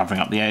effect of covering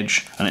up the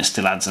edge, and it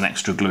still adds an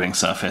extra gluing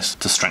surface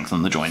to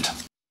strengthen the joint.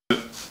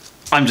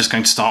 I'm just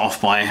going to start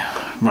off by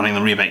running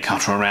the rebate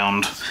cutter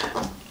around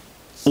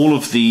all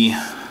of the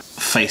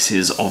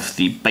faces of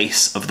the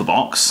base of the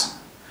box,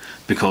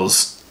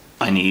 because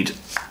I need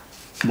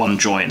one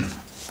join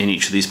in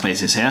each of these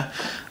places here.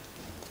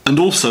 And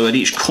also at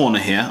each corner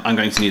here, I'm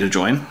going to need a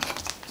join.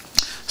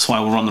 So I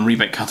will run the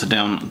rebate cutter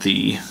down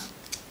the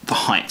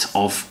height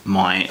of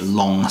my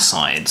long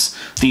sides.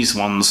 These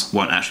ones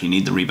won't actually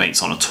need the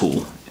rebates on at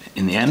all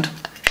in the end.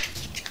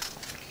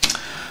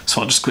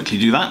 So I'll just quickly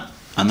do that,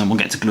 and then we'll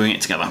get to gluing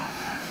it together.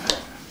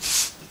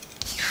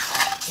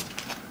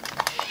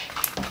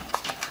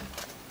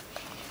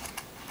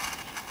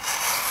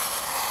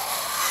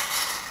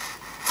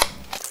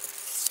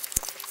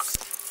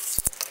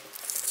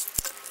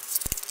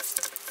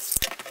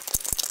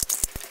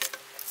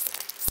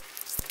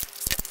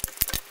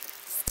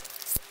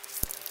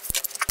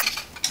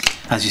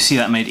 As you see,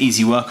 that made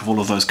easy work of all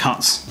of those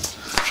cuts.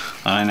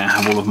 I now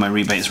have all of my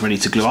rebates ready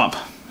to glue up,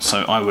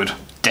 so I would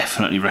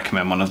definitely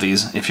recommend one of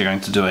these if you're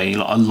going to do a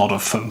lot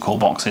of Foamcore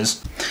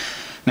boxes.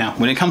 Now,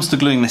 when it comes to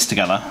gluing this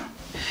together,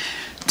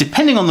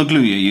 depending on the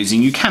glue you're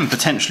using, you can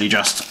potentially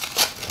just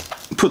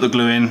put the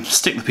glue in,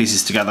 stick the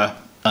pieces together,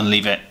 and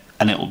leave it,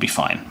 and it will be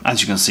fine.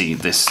 As you can see,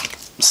 this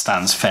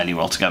stands fairly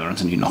well together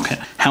until you knock it.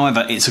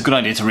 However, it's a good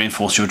idea to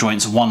reinforce your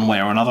joints one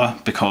way or another,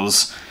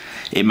 because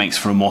it makes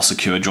for a more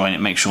secure joint.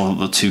 It makes sure that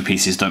the two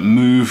pieces don't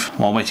move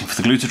while waiting for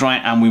the glue to dry,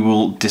 and we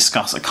will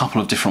discuss a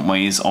couple of different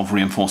ways of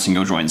reinforcing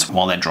your joints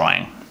while they're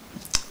drying.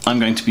 I'm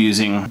going to be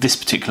using this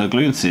particular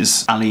glue. This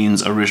is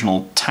Aleene's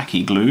original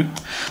tacky glue.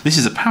 This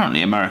is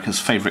apparently America's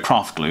favourite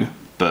craft glue,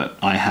 but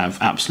I have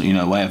absolutely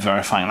no way of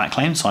verifying that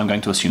claim, so I'm going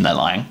to assume they're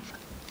lying.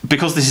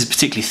 Because this is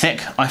particularly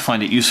thick, I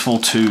find it useful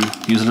to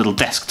use a little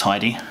desk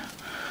tidy,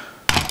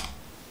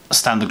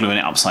 stand the glue in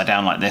it upside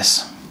down like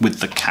this, with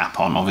the cap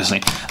on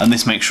obviously, and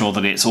this makes sure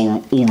that it's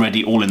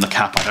already all in the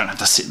cap. I don't have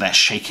to sit there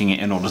shaking it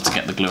in order to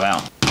get the glue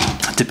out.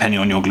 Depending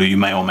on your glue, you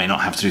may or may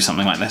not have to do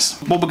something like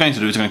this. What we're going to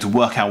do is we're going to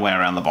work our way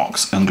around the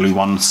box and glue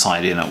one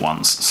side in at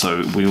once.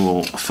 So we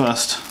will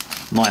first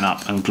line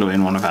up and glue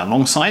in one of our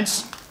long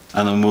sides,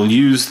 and then we'll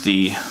use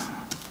the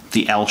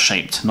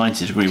L-shaped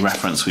 90-degree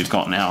reference we've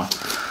got now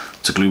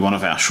to glue one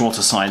of our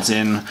shorter sides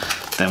in.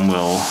 Then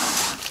we'll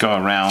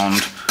go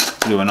around,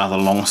 glue another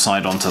long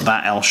side onto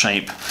that L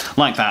shape.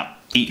 Like that,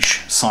 each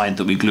side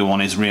that we glue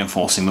on is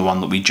reinforcing the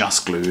one that we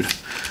just glued,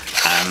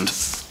 and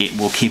it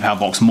will keep our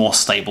box more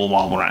stable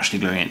while we're actually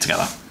gluing it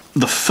together.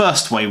 The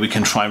first way we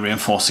can try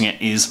reinforcing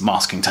it is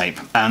masking tape,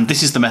 and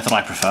this is the method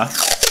I prefer.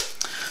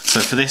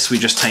 So for this, we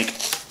just take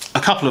a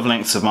couple of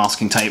lengths of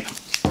masking tape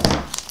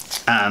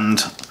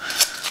and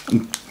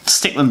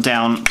stick them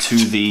down to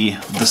the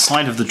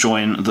side of the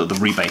join that the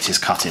rebate is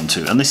cut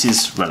into. And this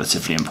is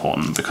relatively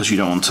important because you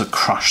don't want to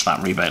crush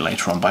that rebate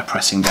later on by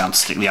pressing down to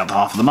stick the other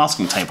half of the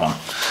masking tape on.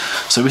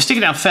 So we stick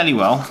it down fairly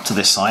well to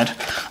this side,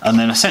 and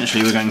then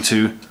essentially we're going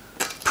to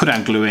put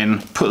our glue in,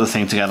 put the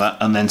thing together,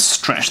 and then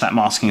stretch that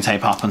masking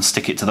tape up and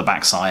stick it to the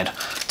back side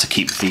to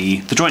keep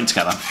the joint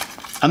together.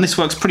 And this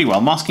works pretty well.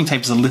 Masking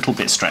tape is a little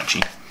bit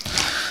stretchy,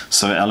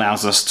 so it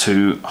allows us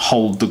to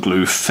hold the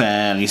glue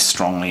fairly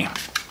strongly.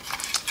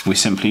 We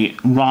simply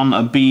run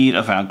a bead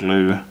of our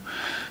glue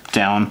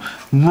down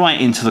right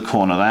into the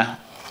corner there.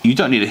 You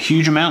don't need a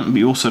huge amount, but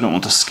you also don't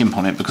want to skimp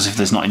on it, because if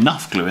there's not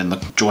enough glue in the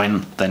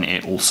join, then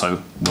it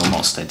also will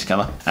not stay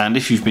together. And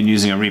if you've been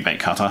using a rebate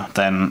cutter,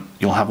 then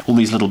you'll have all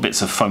these little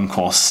bits of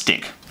Foamcore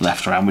stick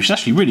left around, which is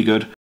actually really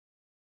good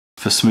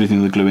for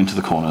smoothing the glue into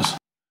the corners.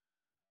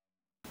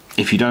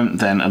 If you don't,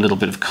 then a little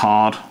bit of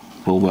card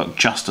will work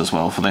just as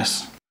well for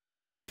this.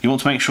 You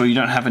want to make sure you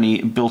don't have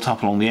any built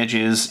up along the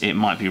edges. It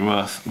might be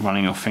worth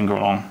running your finger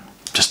along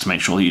just to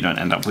make sure that you don't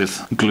end up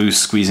with glue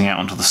squeezing out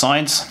onto the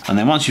sides. And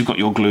then once you've got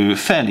your glue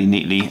fairly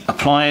neatly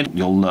applied,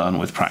 you'll learn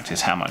with practice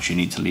how much you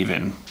need to leave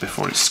in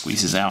before it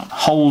squeezes out.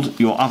 Hold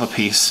your other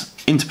piece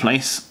into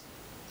place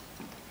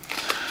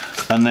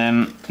And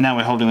then now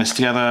we're holding this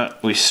together,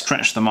 we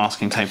stretch the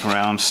masking tape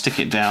around, stick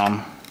it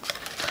down,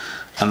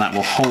 and that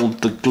will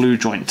hold the glue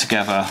joint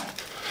together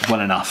well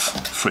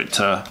enough for it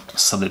to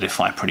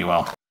solidify pretty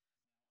well.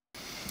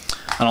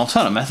 An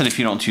alternate method, if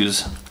you don't want to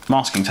use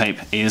masking tape,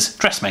 is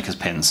dressmaker's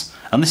pins.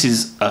 And this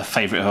is a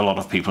favourite of a lot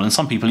of people, and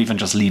some people even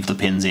just leave the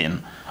pins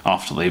in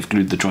after they've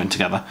glued the joint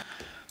together.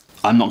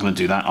 I'm not going to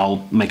do that.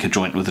 I'll make a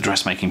joint with the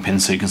dressmaking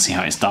pins so you can see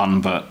how it's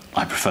done, but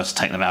I prefer to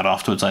take them out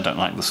afterwards. I don't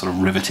like the sort of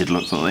riveted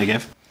look that they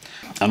give.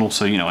 And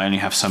also, you know, I only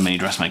have so many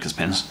dressmaker's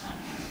pins.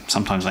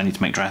 Sometimes I need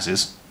to make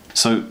dresses.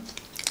 So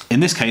in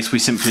this case, we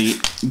simply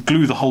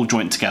glue the whole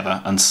joint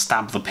together and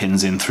stab the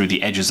pins in through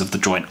the edges of the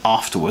joint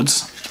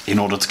afterwards in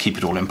order to keep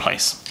it all in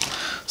place.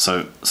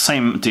 So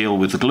same deal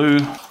with the glue.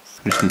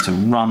 We just need to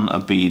run a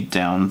bead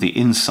down the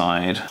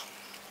inside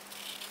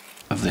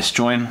of this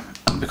joint.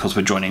 And because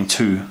we're joining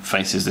two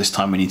faces this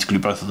time, we need to glue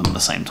both of them at the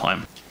same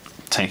time.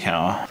 Take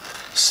our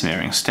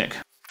smearing stick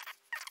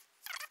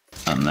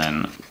and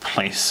then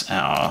place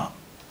our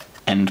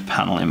end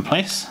panel in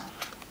place.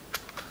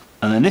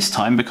 And then this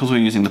time, because we're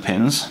using the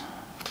pins,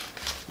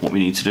 what we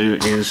need to do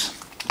is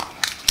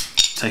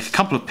take a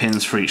couple of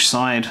pins for each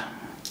side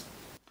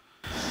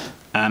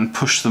and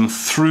push them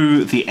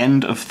through the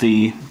end of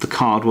the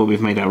card where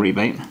we've made our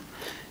rebate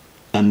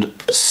and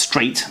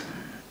straight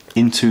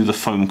into the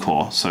foam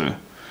core. So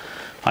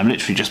I'm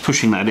literally just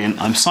pushing that in.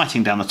 I'm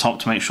sighting down the top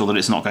to make sure that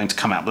it's not going to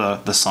come out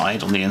the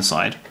side on the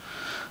inside.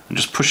 I'm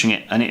just pushing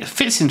it, and it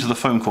fits into the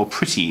foam core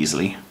pretty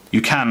easily.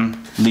 You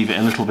can leave it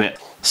a little bit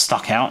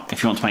stuck out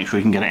if you want to make sure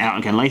you can get it out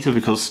again later,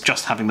 because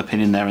just having the pin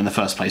in there in the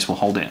first place will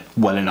hold it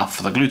well enough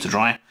for the glue to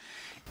dry.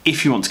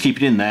 If you want to keep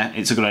it in there,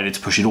 it's a good idea to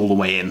push it all the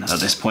way in at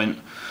this point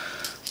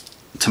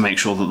to make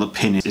sure that the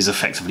pin is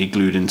effectively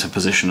glued into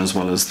position as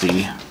well as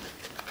the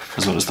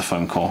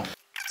foam core.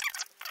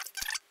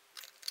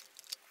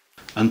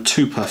 And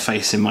 2 per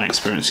face in my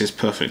experience is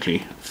perfectly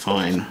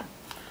fine.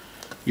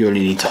 You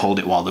only need to hold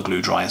it while the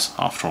glue dries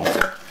after all.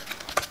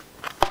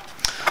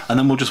 And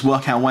then we'll just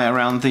work our way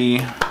around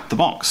the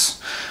box.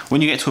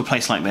 When you get to a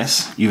place like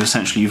this,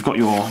 you've got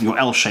your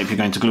L shape you're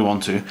going to glue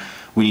onto.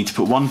 We need to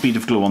put 1 bead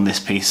of glue on this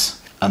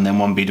piece and then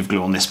 1 bead of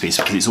glue on this piece,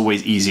 because it's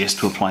always easiest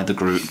to apply the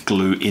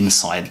glue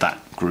inside that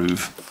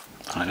groove.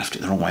 I left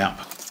it the wrong way up.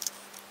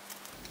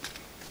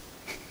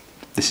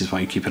 This is why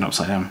you keep it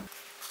upside down.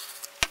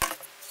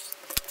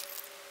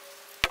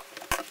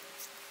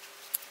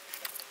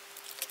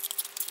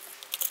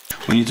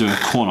 When you do a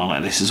corner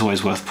like this, it's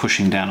always worth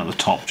pushing down at the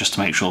top just to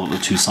make sure that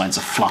the 2 sides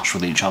are flush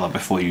with each other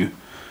before you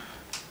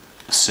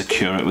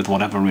secure it with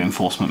whatever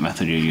reinforcement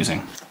method you're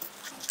using.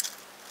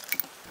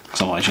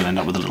 Because otherwise you'll end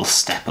up with a little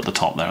step at the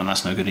top there, and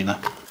that's no good either.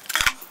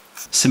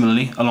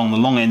 Similarly, along the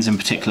long ends in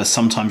particular,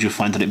 sometimes you'll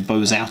find that it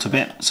bows out a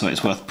bit, so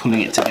it's worth pulling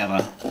it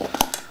together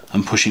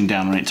and pushing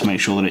down on it to make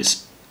sure that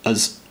it's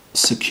as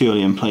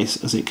securely in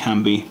place as it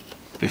can be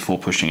before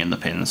pushing in the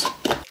pins.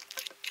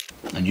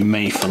 And you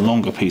may, for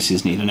longer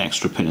pieces, need an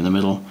extra pin in the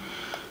middle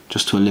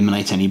just to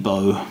eliminate any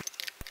bow.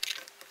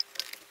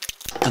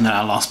 And then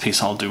our last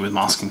piece I'll do with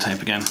masking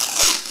tape again,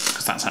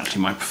 because that's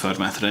actually my preferred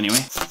method anyway.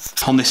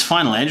 On this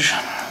final edge,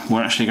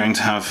 we're actually going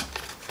to have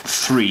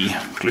 3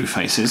 glue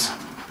faces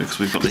because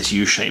we've got this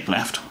U shape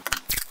left.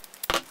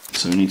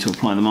 So we need to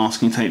apply the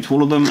masking tape to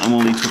all of them, and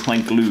we'll need to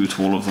apply glue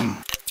to all of them.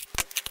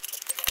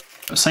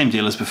 Same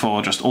deal as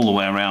before, just all the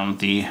way around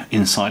the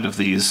inside of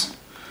these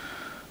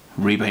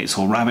rebates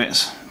or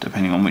rabbits,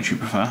 depending on which you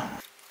prefer.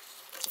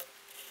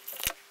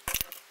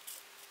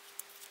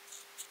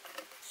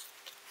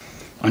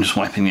 I'm just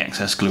wiping the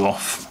excess glue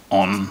off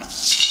on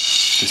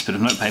this bit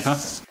of notepaper.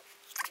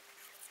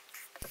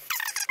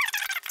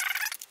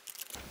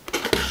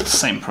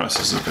 Same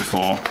process as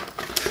before,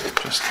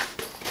 just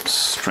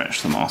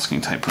stretch the masking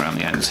tape around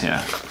the ends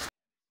here.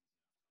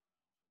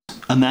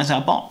 And there's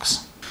our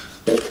box.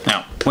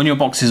 Now, when your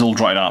box is all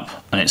dried up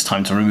and it's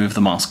time to remove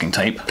the masking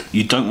tape,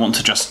 you don't want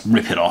to just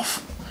rip it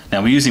off.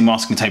 Now, we're using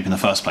masking tape in the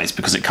first place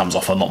because it comes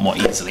off a lot more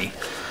easily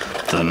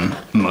than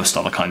most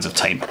other kinds of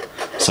tape.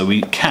 So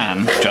we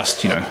can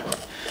just,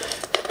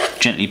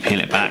 gently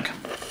peel it back.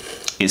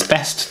 It's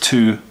best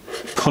to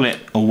pull it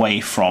away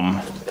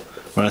from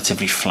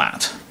relatively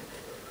flat,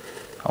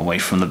 away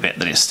from the bit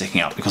that is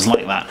sticking up, because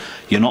like that,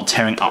 you're not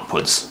tearing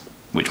upwards,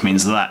 which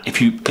means that if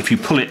you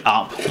pull it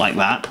up like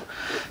that,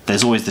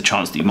 there's always the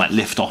chance that you might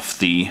lift off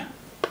the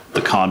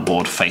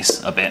cardboard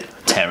face a bit,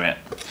 tear it.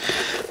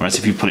 Whereas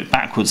if you put it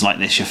backwards like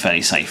this, you're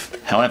fairly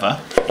safe. However,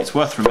 it's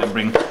worth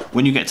remembering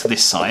when you get to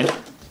this side,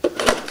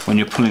 when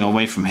you're pulling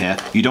away from here,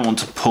 you don't want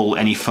to pull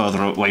any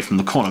further away from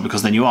the corner,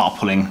 because then you are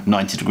pulling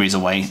 90 degrees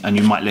away and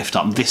you might lift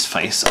up this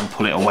face and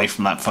pull it away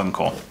from that foam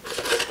core.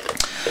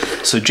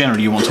 So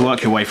generally you want to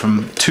work your way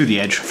to the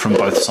edge from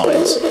both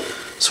sides.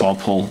 So I'll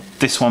pull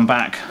this one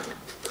back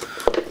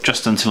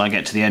just until I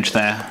get to the edge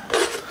there,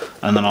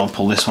 and then I'll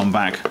pull this one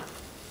back,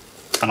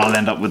 and I'll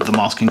end up with the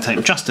masking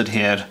tape just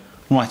adhered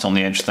right on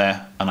the edge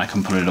there, and I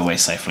can put it away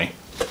safely.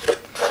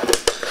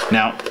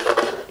 Now,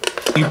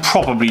 you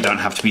probably don't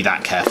have to be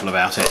that careful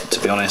about it, to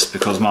be honest,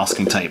 because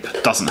masking tape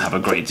doesn't have a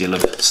great deal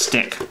of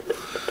stick.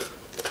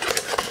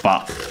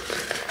 but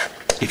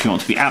if you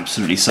want to be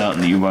absolutely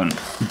certain that you won't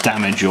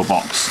damage your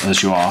box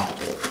as you are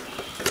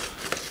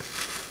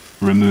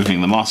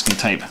removing the masking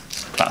tape,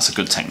 that's a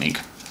good technique.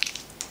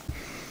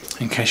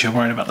 In case you're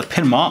worried about the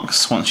pin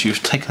marks, once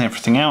you've taken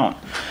everything out,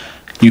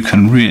 you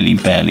can really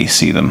barely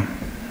see them.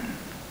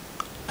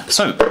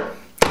 So,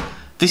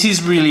 this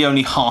is really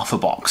only half a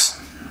box.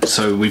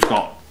 So we've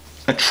got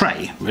a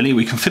tray, really.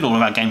 We can fit all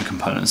of our game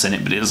components in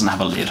it, but it doesn't have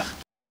a lid.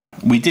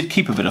 We did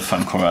keep a bit of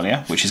Foamcore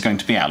earlier, which is going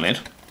to be our lid.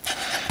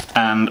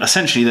 And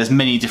essentially there's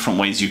many different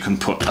ways you can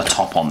put a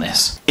top on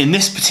this. In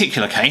this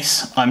particular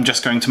case, I'm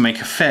just going to make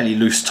a fairly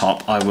loose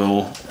top. I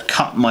will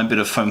cut my bit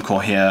of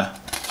Foamcore here,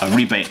 a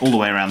rebate all the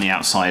way around the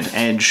outside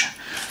edge,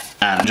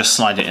 and just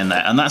slide it in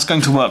there. And that's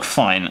going to work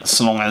fine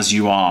so long as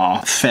you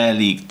are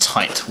fairly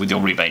tight with your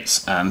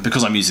rebates. And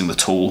because I'm using the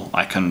tool,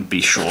 I can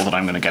be sure that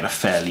I'm going to get a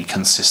fairly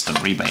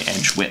consistent rebate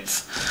edge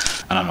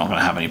width, and I'm not going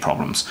to have any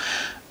problems.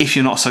 If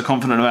you're not so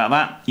confident about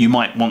that, you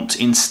might want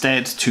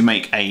instead to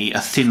make a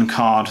thin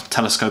card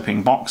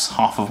telescoping box,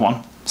 half of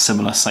one,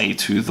 similar say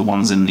to the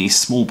ones in the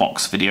small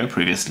box video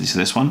previously to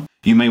this one.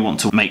 You may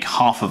want to make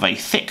half of a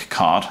thick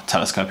card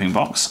telescoping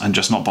box and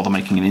just not bother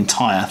making an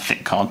entire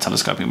thick card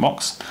telescoping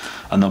box,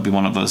 and there'll be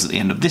one of those at the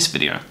end of this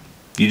video.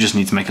 You just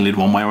need to make a lid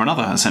one way or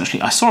another,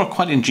 essentially. I saw a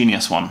quite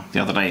ingenious one the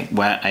other day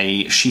where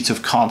a sheet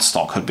of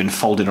cardstock had been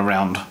folded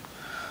around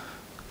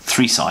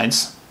 3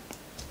 sides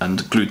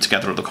and glued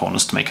together at the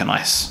corners to make a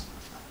nice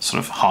sort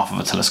of half of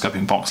a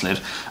telescoping box lid,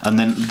 and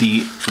then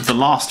the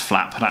last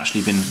flap had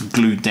actually been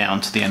glued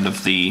down to the end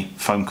of the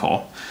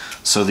Foamcore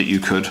so that you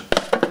could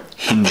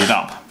hinge it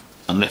up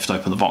and lift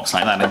open the box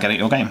like that and get at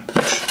your game,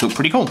 which looked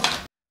pretty cool.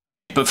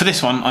 But for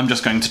this one, I'm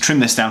just going to trim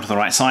this down to the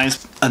right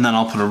size, and then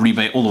I'll put a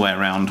rebate all the way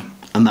around,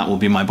 and that will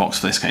be my box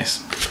for this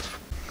case.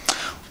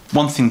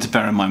 One thing to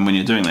bear in mind when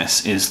you're doing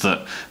this is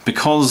that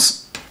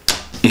because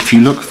if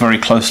you look very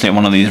closely at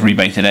one of these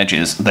rebated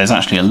edges, there's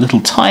actually a little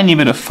tiny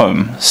bit of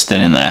foam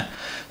still in there.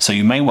 So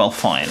you may well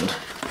find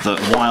that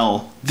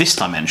while this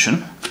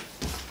dimension,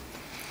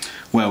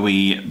 where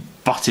we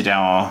butted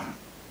our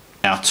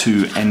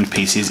 2 end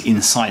pieces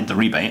inside the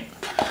rebate,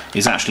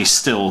 is actually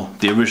still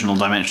the original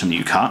dimension that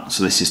you cut.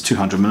 So this is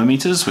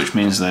 200mm, which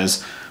means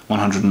there's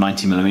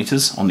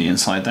 190mm on the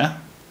inside there,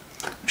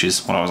 which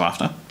is what I was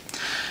after.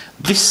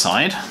 This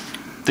side,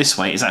 this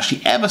way, is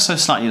actually ever so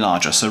slightly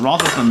larger. So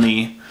rather than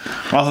the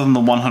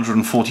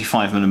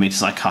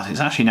 145mm I cut,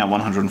 it's actually now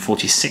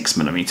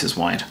 146mm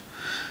wide.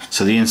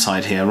 So the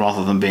inside here,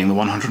 rather than being the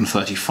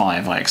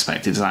 135 I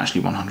expected, is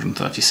actually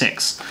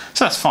 136.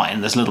 So that's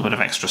fine, there's a little bit of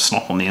extra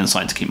slop on the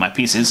inside to keep my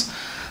pieces,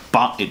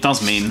 but it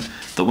does mean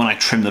that when I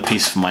trim the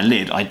piece for my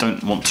lid, I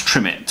don't want to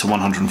trim it to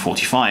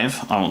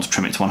 145, I want to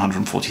trim it to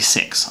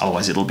 146,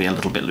 otherwise it'll be a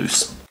little bit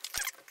loose.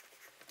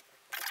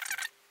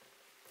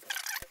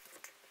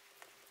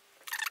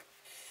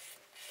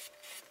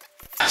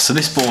 So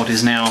this board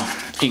is now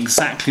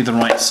exactly the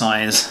right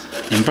size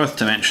in both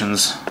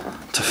dimensions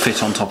to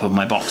fit on top of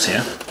my box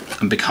here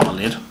and become a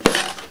lid.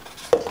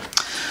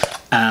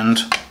 And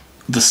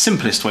the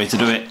simplest way to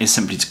do it is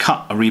simply to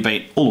cut a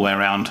rebate all the way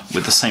around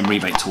with the same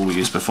rebate tool we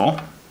used before.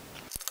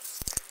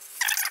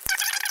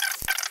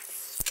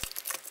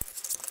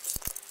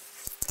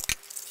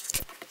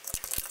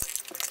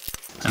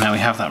 And now we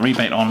have that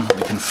rebate on,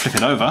 we can flip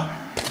it over,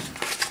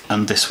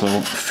 and this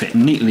will fit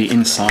neatly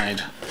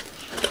inside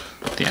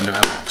the end of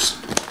our box.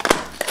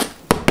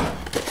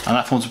 And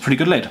that forms a pretty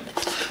good lid.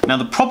 Now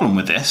the problem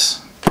with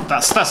this,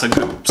 that's a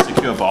good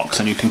secure box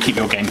and you can keep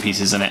your game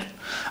pieces in it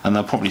and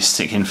they'll probably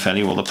stick in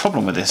fairly well. The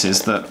problem with this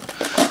is that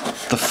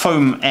the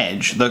foam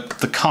edge,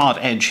 the card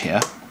edge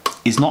here,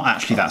 is not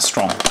actually that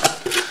strong.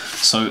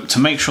 So to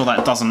make sure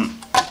that doesn't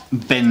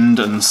bend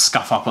and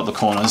scuff up at the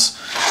corners,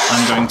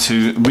 I'm going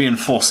to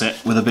reinforce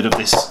it with a bit of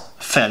this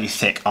fairly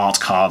thick art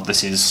card.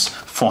 This is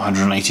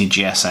 480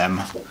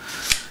 GSM.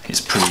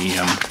 It's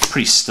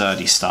pretty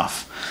sturdy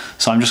stuff.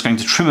 So I'm just going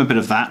to trim a bit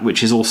of that,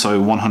 which is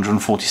also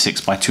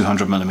 146 by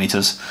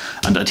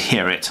 200mm, and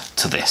adhere it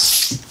to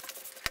this.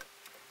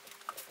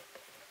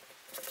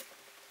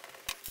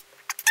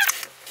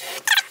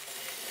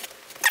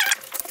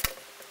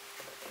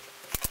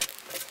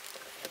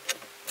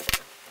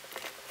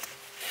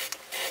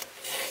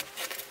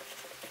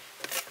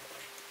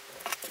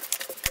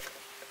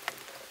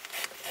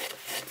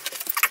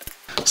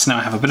 So now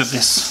I have a bit of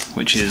this,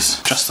 which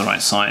is just the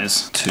right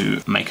size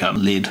to make a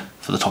lid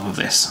for the top of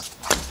this.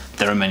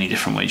 There are many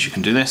different ways you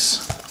can do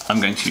this. I'm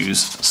going to use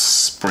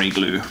spray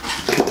glue.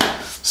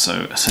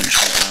 So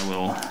essentially I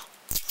will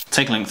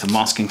take a length of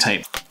masking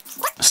tape,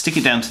 stick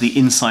it down to the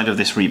inside of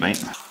this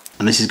rebate,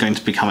 and this is going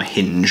to become a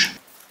hinge.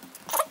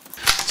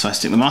 So I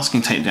stick the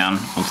masking tape down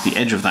onto the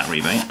edge of that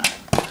rebate.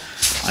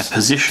 I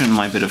position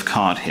my bit of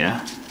card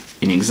here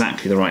in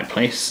exactly the right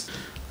place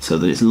so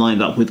that it's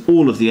lined up with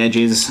all of the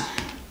edges,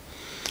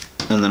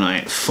 and then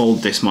I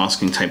fold this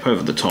masking tape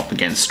over the top,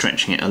 again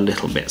stretching it a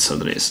little bit so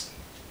that it's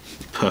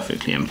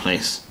perfectly in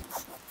place,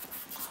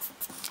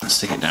 and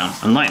stick it down.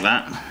 And like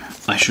that,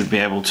 I should be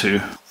able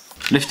to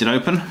lift it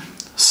open,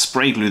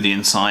 spray glue the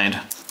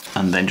inside,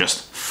 and then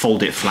just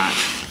fold it flat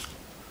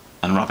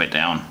and rub it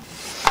down.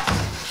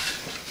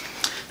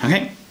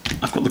 Okay,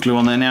 I've got the glue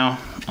on there now.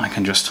 I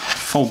can just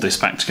fold this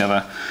back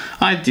together.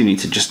 I do need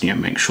to just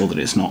make sure that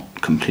it's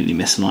not completely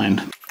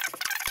misaligned.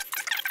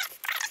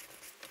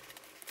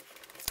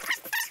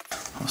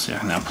 Obviously I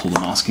can now pull the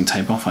masking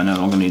tape off. I no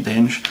longer need the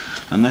hinge.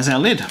 And there's our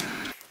lid.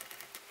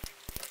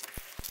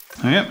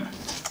 Yep.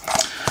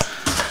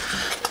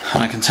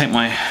 And I can take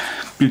my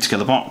glued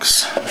together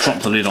box,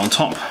 drop the lid on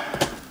top,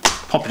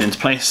 pop it into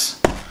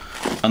place,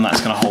 and that's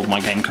going to hold my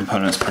game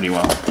components pretty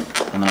well.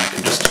 And then I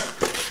can just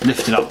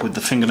lift it up with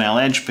the fingernail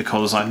edge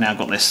because I've now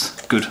got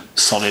this good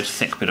solid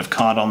thick bit of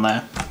card on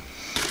there.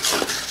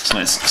 So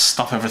let's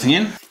stuff everything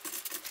in.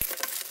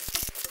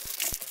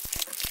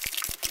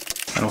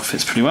 That all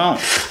fits pretty well.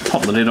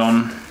 Pop the lid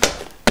on.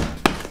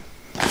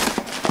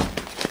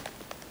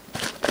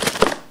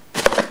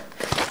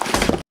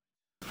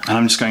 And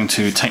I'm just going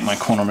to take my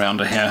corner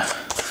rounder here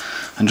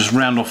and just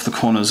round off the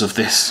corners of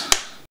this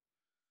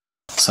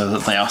so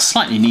that they are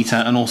slightly neater,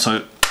 and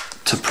also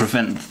to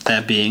prevent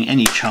there being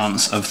any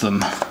chance of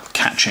them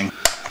catching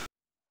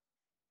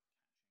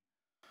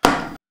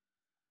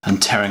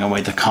and tearing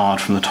away the card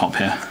from the top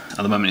here. At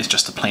the moment it's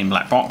just a plain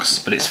black box,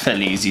 but it's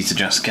fairly easy to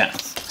just get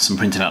some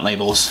printed out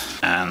labels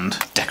and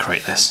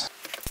decorate this.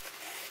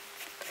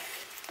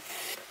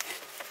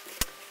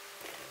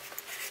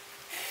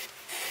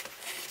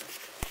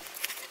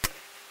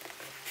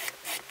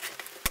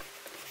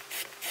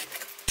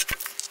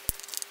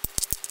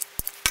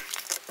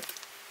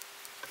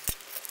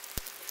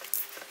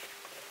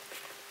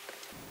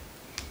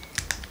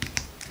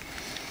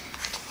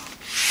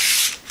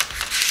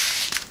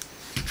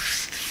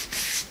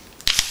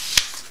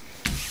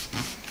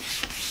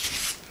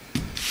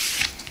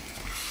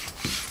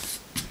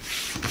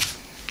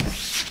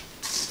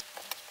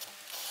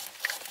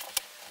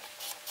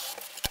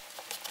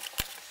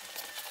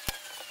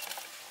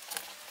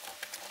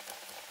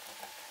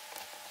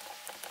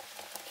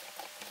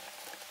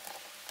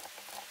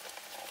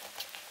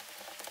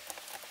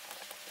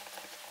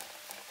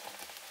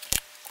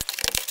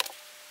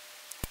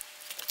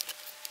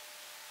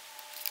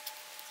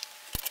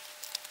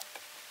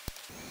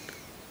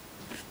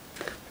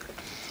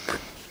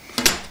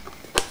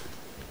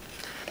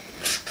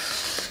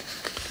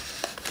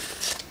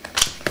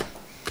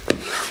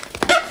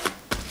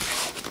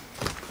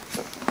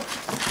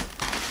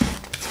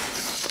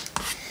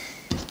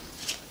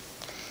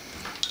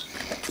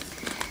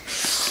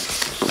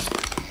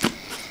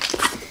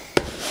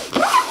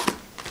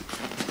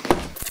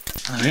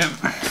 There we go,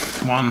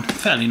 one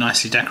fairly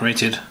nicely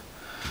decorated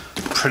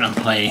print and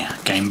play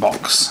game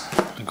box.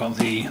 We've got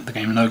the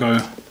game logo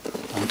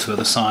on two of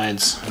the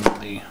sides, and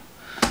the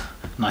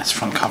nice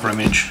front cover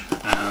image,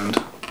 and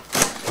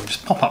we'll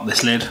just pop up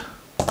this lid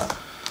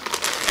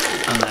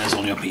and there's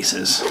all your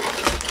pieces.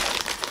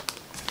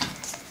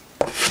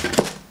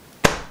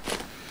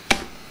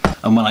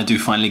 And when I do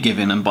finally give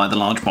in and buy the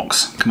large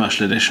box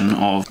commercial edition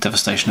of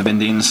Devastation of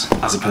Indians,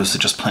 as opposed to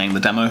just playing the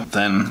demo,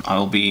 then I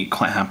will be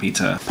quite happy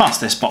to pass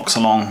this box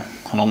along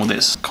with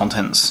its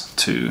contents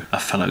to a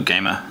fellow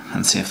gamer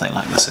and see if they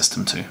like the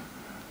system too.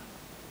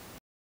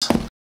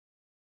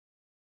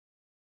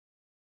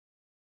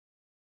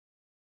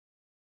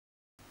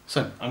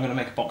 So I'm going to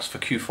make a box for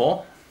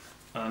Q4,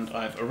 and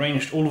I've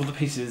arranged all of the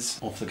pieces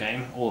of the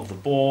game, all of the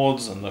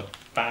boards and the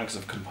bags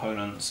of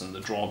components and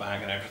the drawer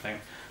bag and everything.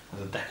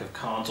 There's a deck of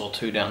cards or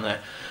two down there,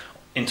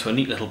 into a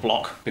neat little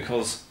block,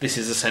 because this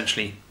is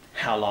essentially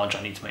how large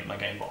I need to make my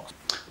game box.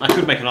 I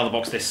could make another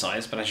box this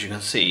size, but as you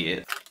can see,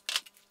 it's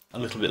a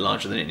little bit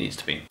larger than it needs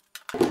to be.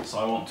 So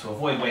I want to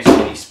avoid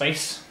wasting any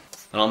space,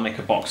 and I'll make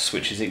a box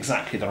which is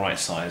exactly the right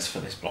size for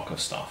this block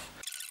of stuff.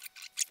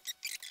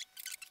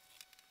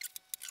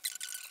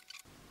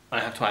 I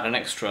have to add an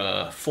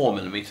extra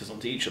 4mm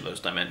onto each of those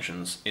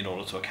dimensions in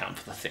order to account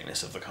for the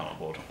thickness of the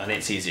cardboard. And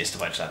it's easiest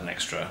if I just add an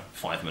extra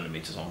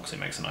 5mm on, because it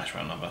makes a nice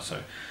round number.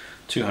 So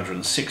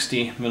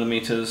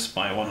 260mm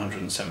by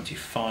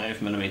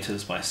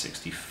 175mm by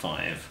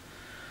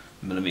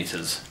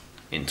 65mm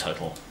in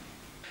total.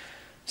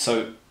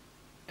 So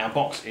our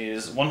box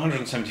is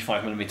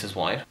 175mm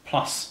wide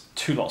plus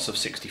 2 lots of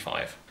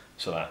 65.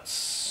 So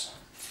that's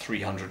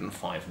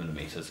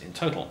 305mm in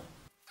total.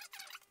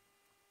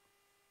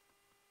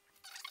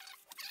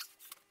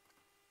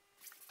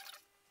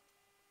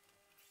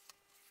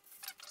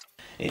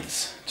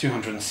 It's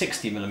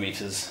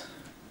 260mm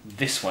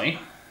this way,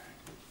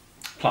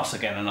 plus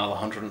again another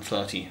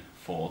 130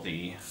 for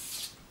the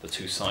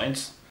two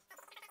sides.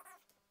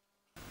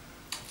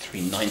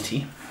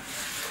 390.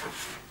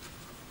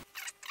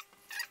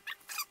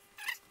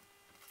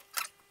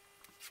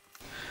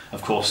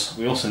 Of course,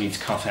 we also need to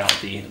cut out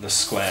the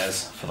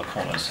squares for the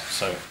corners,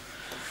 so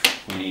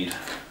we need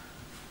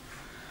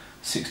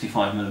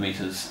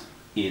 65mm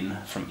in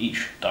from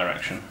each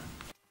direction.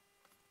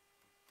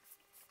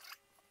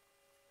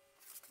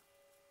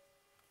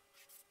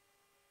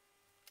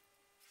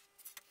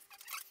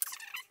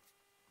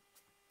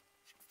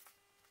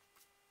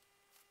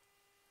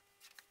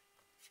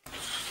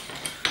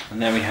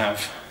 And there we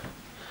have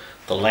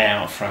the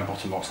layout for our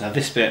bottom box. Now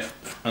this bit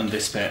and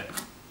this bit,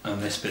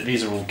 and this bit.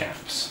 These are all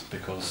gaps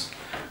because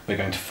we're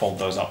going to fold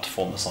those up to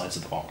form the sides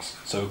of the box.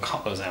 So we'll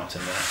cut those out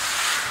in there.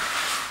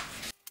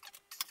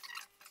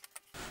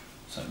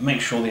 So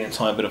make sure the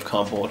entire bit of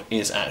cardboard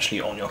is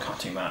actually on your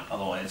cutting mat,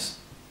 otherwise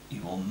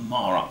you will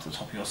mar up the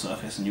top of your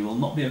surface and you will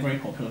not be a very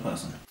popular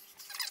person.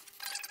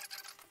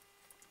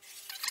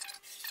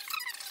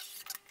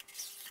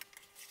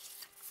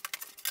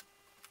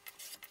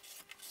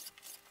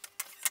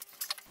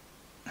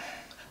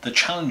 The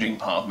challenging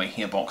part of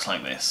making a box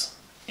like this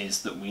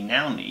is that we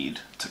now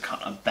need to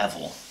cut a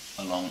bevel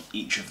along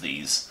each of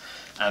these,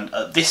 and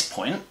at this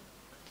point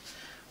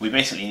we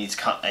basically need to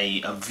cut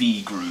a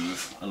V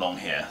groove along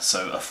here,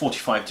 so a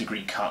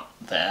 45-degree cut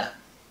there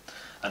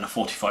and a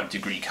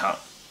 45-degree cut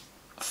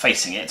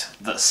facing it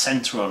that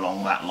centre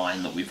along that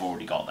line that we've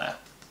already got there.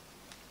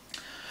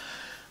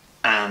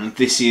 And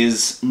this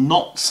is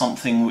not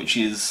something which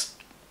is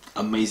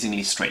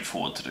amazingly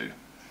straightforward to do,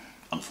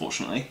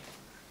 unfortunately.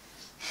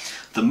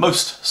 The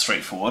most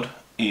straightforward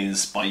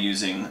is by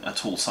using a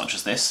tool such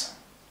as this,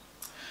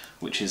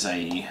 which is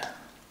a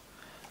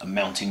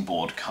mounting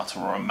board cutter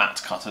or a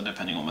mat cutter,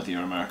 depending on whether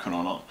you're American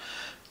or not.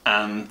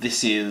 And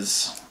this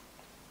is,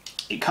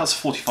 it cuts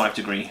a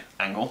 45-degree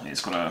angle. It's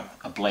got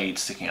a blade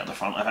sticking out the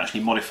front. I've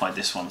actually modified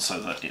this one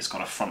so that it's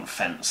got a front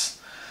fence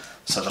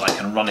so that I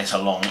can run it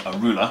along a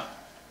ruler,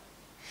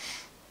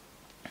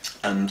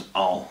 and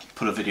I'll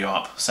put a video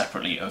up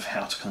separately of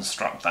how to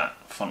construct that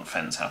front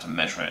fence, how to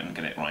measure it and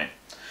get it right.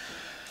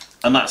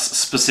 And that's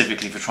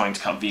specifically for trying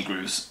to cut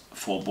V-grooves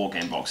for board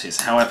game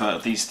boxes. However,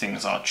 these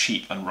things are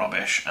cheap and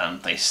rubbish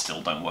and they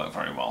still don't work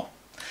very well.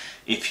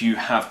 If you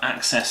have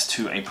access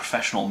to a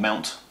professional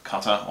mount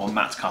cutter or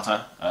mat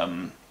cutter,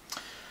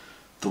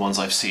 the ones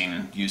I've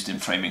seen used in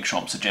framing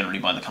shops are generally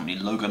by the company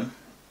Logan,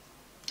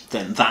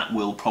 then that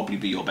will probably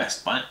be your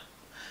best bet.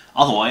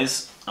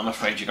 Otherwise, I'm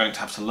afraid you're going to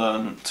have to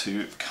learn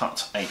to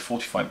cut a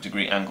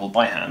 45-degree angle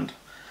by hand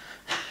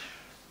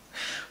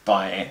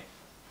by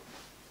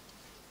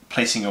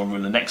placing your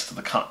ruler next to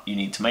the cut you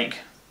need to make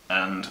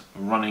and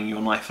running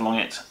your knife along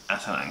it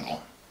at an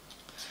angle.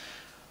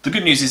 The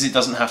good news is it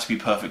doesn't have to be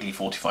perfectly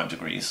 45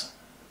 degrees.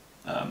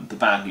 The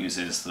bad news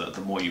is that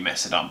the more you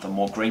mess it up, the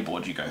more grey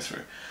board you go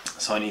through.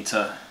 So I need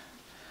to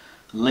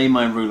lay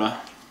my ruler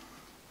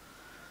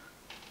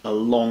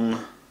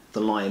along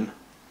the line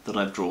that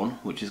I've drawn,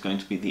 which is going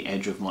to be the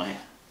edge of my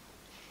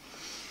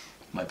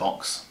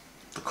box,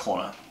 the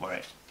corner where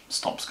it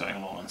stops going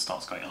along and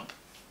starts going up.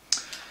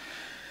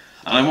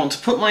 And I want to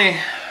put my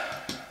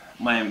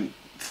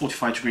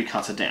 45-degree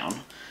cutter down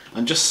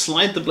and just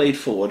slide the blade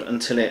forward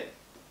until it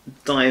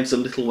dives a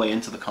little way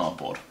into the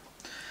cardboard.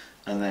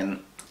 And then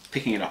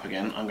picking it up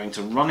again, I'm going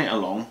to run it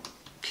along,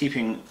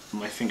 keeping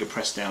my finger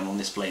pressed down on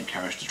this blade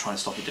carriage to try and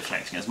stop it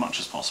deflecting as much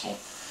as possible.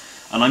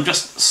 And I'm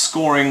just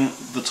scoring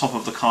the top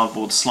of the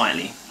cardboard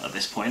slightly at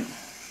this point.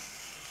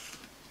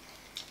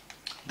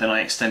 Then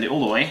I extend it all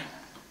the way,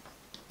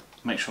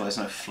 make sure there's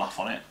no fluff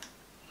on it,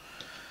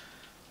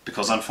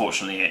 because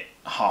unfortunately it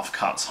half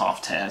cuts,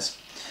 half tears,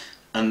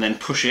 and then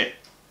push it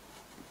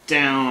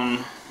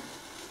down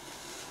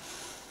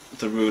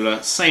the ruler,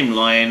 same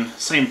line,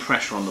 same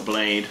pressure on the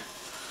blade,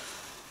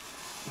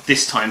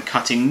 this time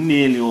cutting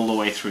nearly all the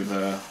way through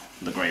the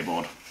grey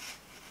board,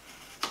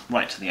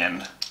 right to the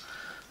end,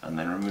 and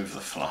then remove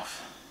the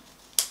fluff,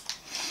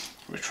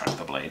 retract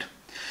the blade.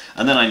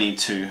 And then I need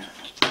to,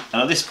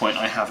 and at this point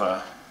I have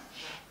a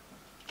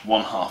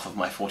 1/2 of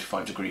my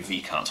 45-degree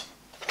V cut.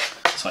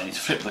 So I need to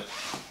flip the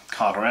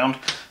card around,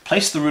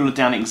 place the ruler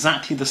down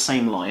exactly the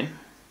same line,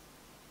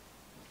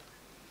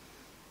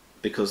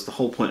 because the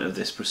whole point of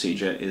this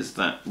procedure is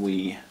that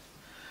we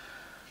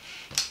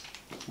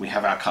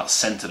have our cut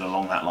centered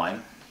along that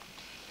line.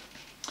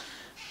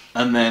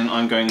 And then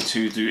I'm going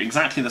to do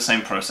exactly the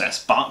same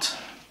process, but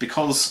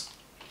because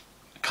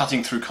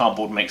cutting through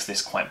cardboard makes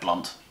this quite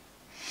blunt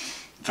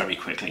very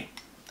quickly,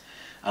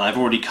 and I've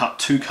already cut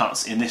 2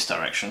 cuts in this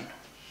direction,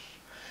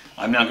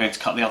 I'm now going to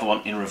cut the other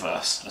one in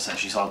reverse,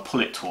 essentially, so I'll pull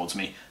it towards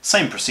me.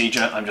 Same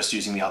procedure, I'm just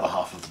using the other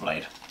half of the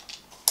blade.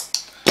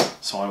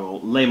 So I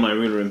will lay my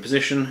ruler in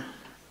position,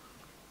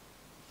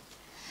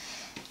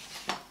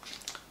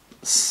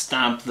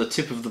 stab the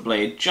tip of the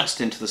blade just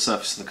into the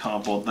surface of the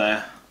cardboard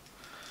there,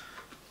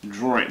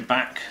 draw it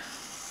back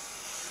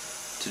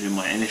to do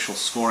my initial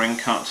scoring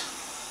cut,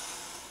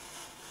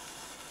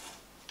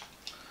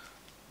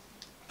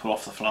 pull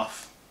off the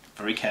fluff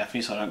very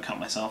carefully so I don't cut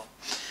myself,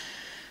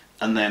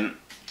 and then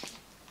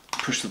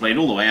push the blade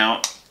all the way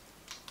out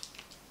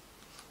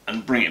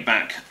and bring it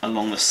back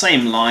along the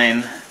same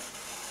line,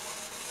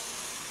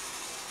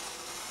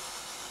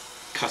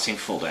 cutting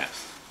full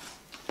depth.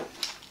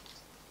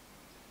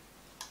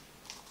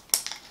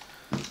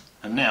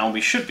 And now we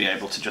should be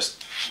able to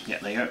just, yeah,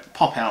 there you go,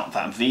 pop out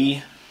that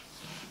V,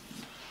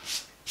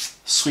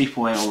 sweep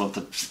away all of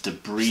the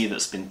debris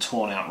that's been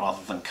torn out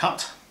rather than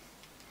cut,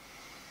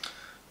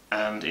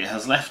 and it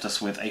has left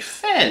us with a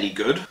fairly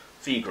good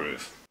V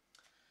groove.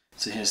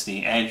 So here's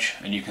the edge,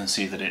 and you can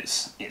see that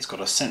it's got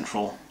a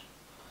central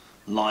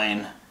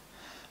line,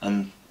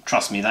 and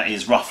trust me, that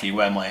is roughly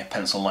where my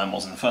pencil line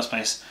was in the first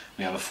place.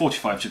 We have a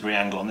 45-degree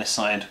angle on this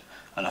side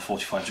and a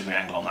 45-degree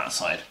angle on that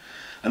side.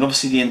 And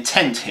obviously the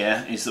intent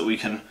here is that we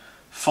can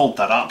fold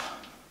that up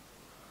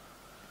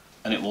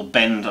and it will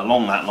bend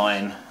along that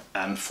line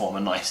and form a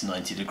nice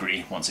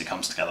 90-degree once it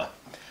comes together.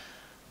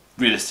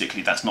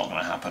 Realistically, that's not going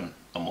to happen,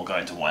 and we'll go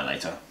into why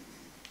later.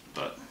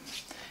 But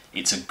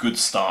it's a good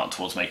start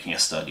towards making a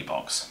sturdy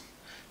box.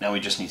 Now we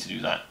just need to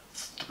do that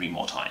 3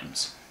 more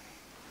times.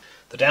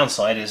 The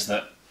downside is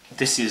that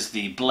this is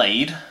the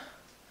blade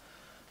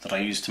that I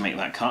used to make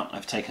that cut.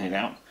 I've taken it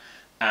out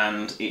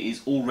and it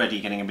is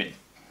already getting a bit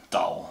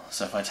dull.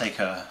 So if I take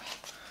a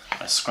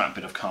scrap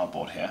bit of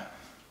cardboard here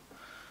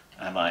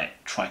and I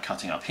try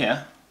cutting up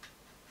here,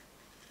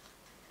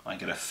 I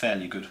get a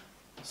fairly good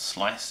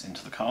slice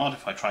into the card.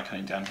 If I try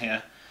cutting down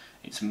here,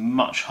 it's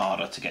much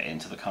harder to get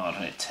into the card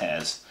and it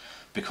tears,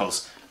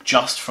 because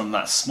just from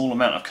that small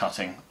amount of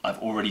cutting I've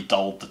already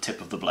dulled the tip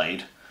of the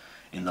blade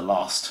in the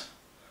last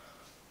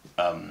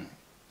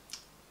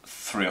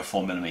 3 or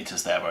 4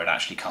 millimeters there where it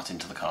actually cut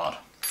into the card.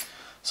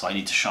 So I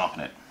need to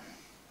sharpen it,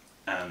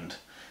 and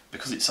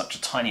because it's such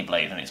a tiny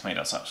blade and it's made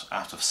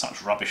out of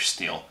such rubbish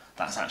steel,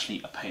 that's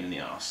actually a pain in the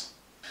ass.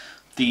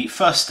 The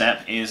first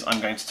step is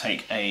I'm going to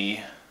take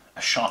a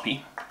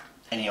Sharpie,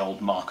 any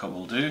old marker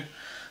will do,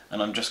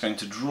 and I'm just going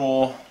to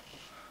draw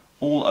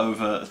all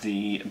over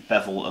the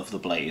bevel of the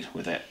blade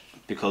with it,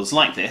 because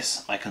like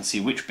this I can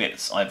see which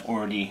bits I've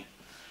already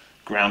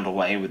ground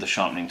away with the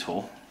sharpening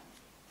tool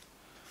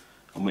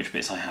and which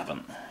bits I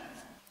haven't.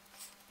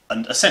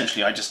 And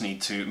essentially I just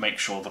need to make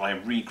sure that I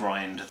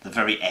regrind the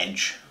very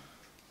edge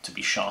to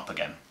be sharp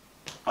again.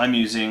 I'm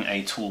using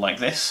a tool like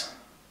this.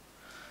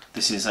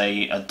 This is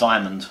a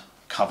diamond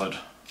covered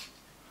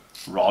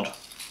rod.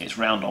 It's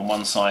round on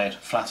one side,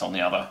 flat on the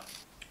other.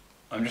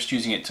 I'm just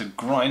using it to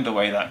grind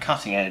away that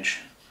cutting edge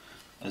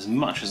as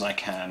much as I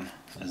can,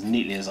 as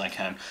neatly as I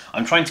can.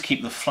 I'm trying to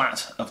keep the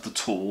flat of the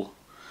tool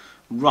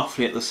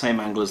roughly at the same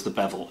angle as the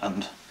bevel,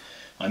 and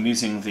I'm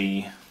using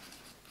the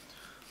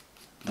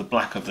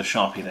black of the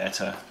Sharpie there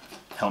to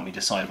help me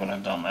decide when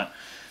I've done that.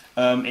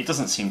 It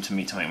doesn't seem to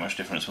me to make much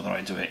difference whether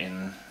I do it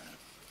in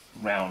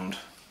round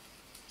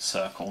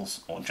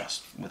circles or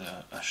just with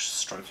a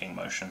stroking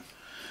motion.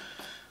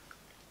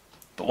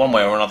 But one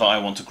way or another I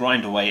want to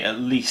grind away at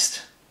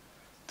least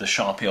the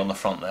Sharpie on the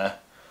front there,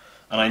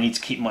 and I need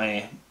to keep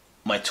my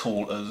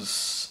tool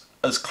as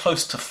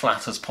close to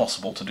flat as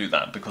possible to do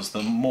that, because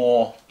the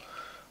more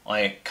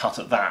I cut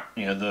at that,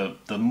 you know,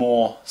 the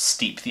more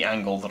steep the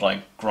angle that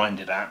I grind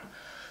it at,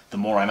 the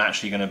more I'm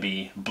actually going to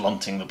be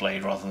blunting the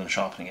blade rather than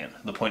sharpening it.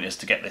 The point is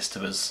to get this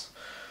to as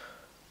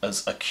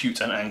acute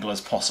an angle as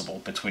possible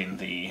between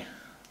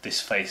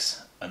this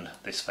face and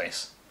this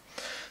face.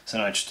 So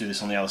now I just do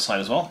this on the other side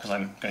as well, because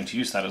I'm going to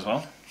use that as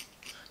well.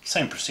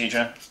 Same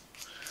procedure,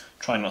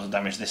 trying not to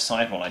damage this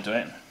side while I do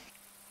it.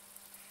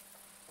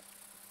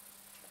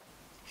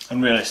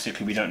 And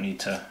realistically we don't need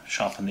to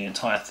sharpen the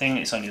entire thing,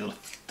 it's only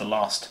the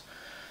last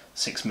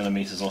 6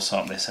 millimeters or so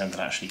up this end that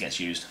actually gets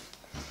used.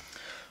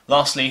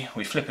 Lastly,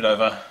 we flip it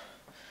over,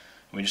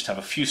 and we just have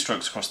a few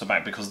strokes across the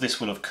back, because this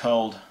will have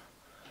curled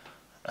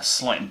a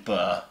slight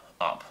burr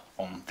up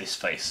on this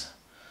face.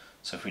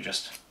 So if we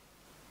just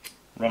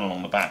run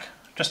along the back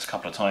just a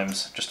couple of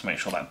times, just to make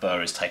sure that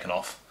burr is taken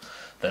off,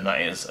 then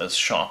that is as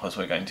sharp as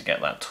we're going to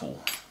get that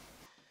tool.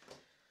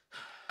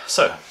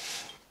 So,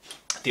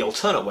 the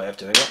alternate way of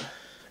doing it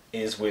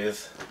is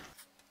with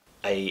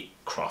a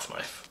craft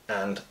knife.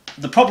 And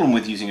the problem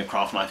with using a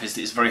craft knife is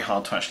that it's very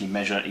hard to actually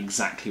measure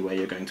exactly where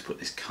you're going to put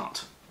this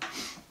cut.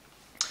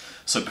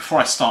 So before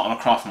I start on a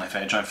craft knife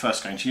edge, I'm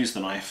first going to use the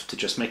knife to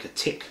just make a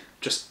tick,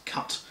 just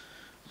cut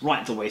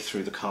right the way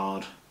through the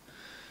card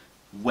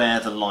where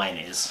the line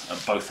is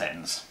at both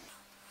ends.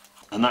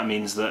 And that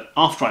means that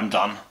after I'm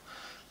done,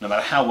 no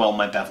matter how well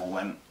my bevel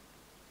went,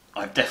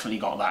 I've definitely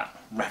got that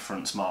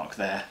reference mark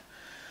there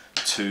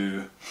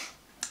to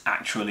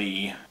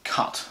actually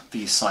cut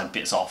these side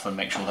bits off and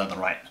make sure they're the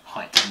right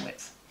height and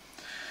width.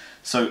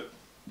 So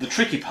the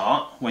tricky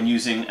part when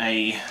using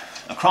a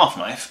craft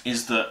knife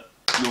is that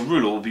your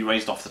ruler will be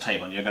raised off the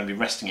table and you're going to be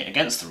resting it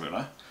against the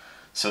ruler,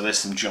 so there's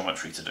some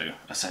geometry to do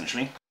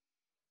essentially.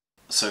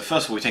 So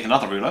first of all we take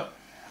another ruler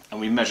and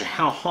we measure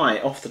how high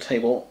off the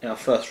table our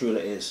first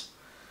ruler is,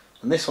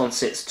 and this one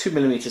sits 2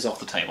 millimeters off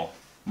the table.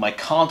 My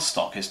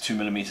cardstock is 2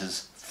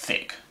 millimeters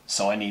thick,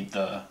 so I need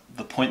the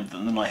point that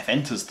the knife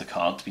enters the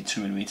card to be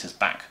 2 millimeters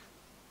back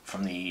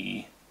from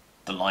the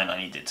line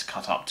I need it to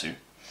cut up to.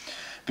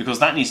 Because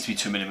that needs to be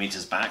 2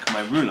 millimeters back,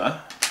 my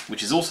ruler,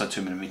 which is also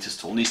 2 millimeters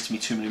tall, needs to be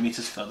 2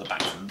 millimeters further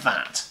back than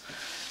that.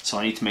 So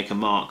I need to make a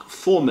mark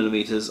 4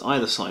 millimeters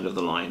either side of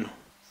the line,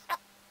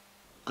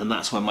 and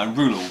that's where my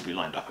ruler will be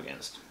lined up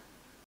against.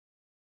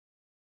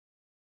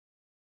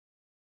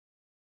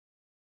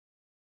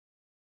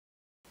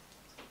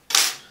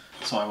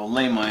 So I will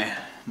lay my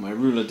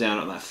ruler down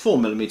at that 4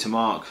 millimeter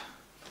mark,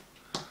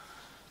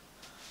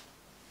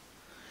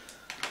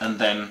 and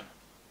then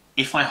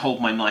if I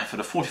hold my knife at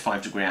a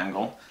 45-degree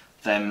angle,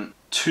 then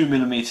 2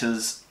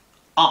 millimeters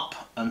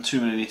up and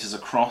 2 millimeters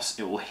across,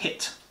 it will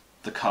hit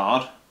the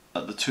card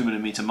at the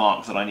 2mm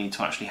mark that I need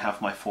to actually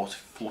have my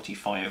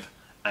 45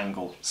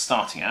 angle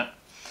starting at,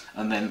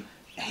 and then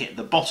hit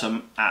the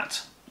bottom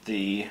at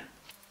the...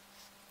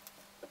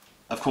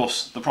 Of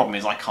course, the problem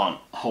is I can't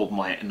hold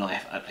my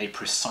knife at a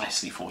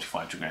precisely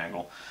 45-degree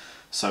angle,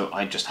 so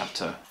I just have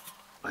to,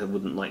 I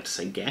wouldn't like to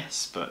say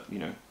guess, but you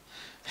know,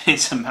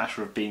 it's a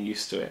matter of being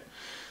used to it.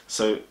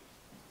 So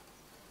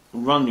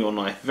run your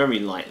knife very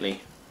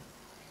lightly,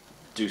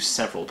 do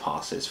several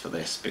passes for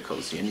this,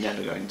 because you're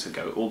never going to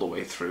go all the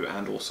way through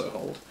and also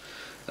hold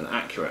an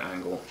accurate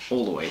angle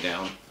all the way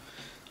down.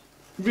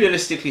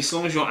 Realistically, as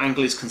long as your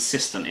angle is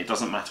consistent, it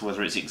doesn't matter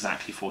whether it's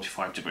exactly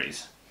 45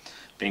 degrees.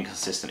 Being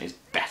consistent is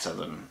better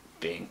than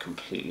being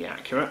completely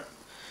accurate,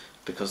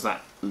 because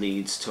that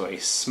leads to a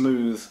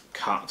smooth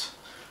cut,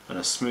 and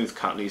a smooth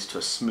cut leads to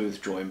a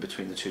smooth join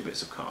between the two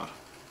bits of card.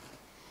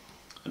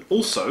 And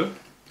also,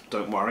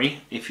 don't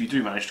worry if you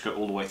do manage to go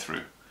all the way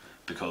through,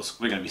 because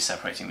we're going to be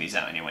separating these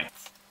out anyway,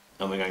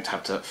 and we're going to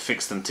have to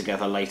fix them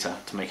together later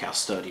to make our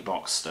sturdy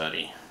box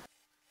sturdy.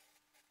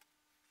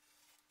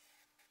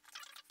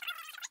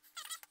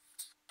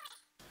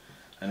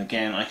 And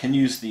again, I can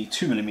use the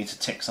 2mm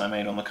ticks I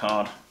made on the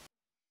card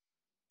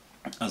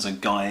as a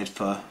guide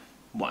for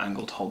what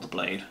angle to hold the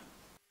blade.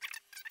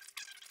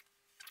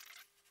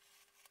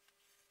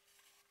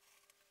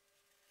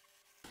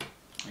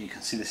 You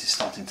can see this is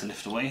starting to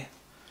lift away.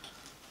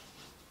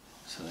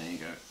 So there you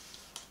go.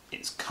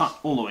 It's cut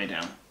all the way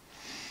down.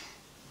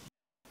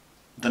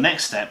 The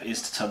next step is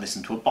to turn this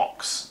into a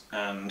box,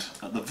 and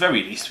at the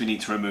very least we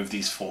need to remove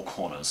these four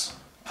corners.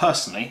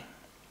 Personally,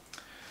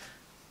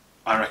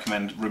 I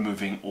recommend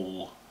removing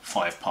all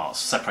 5 parts,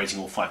 separating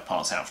all 5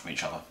 parts out from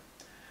each other,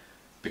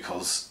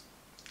 because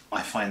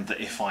I find that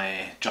if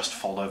I just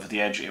fold over the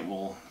edge it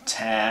will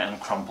tear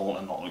and crumple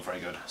and not look very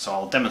good. So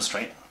I'll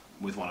demonstrate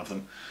with one of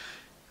them.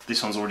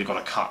 This one's already got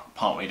a cut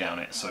part way down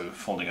it, so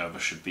folding over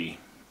should be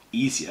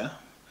easier.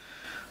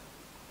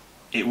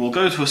 It will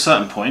go to a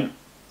certain point,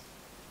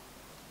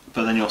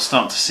 but then you'll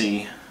start to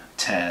see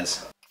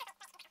tears.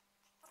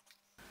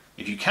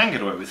 If you can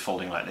get away with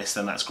folding like this,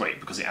 then that's great,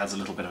 because it adds a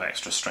little bit of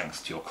extra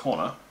strength to your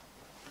corner.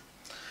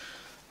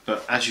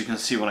 But as you can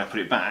see when I put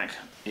it back,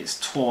 it's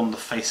torn the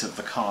face of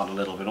the card a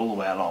little bit all the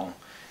way along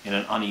in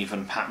an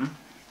uneven pattern.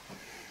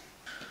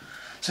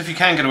 So if you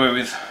can get away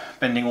with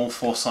bending all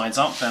 4 sides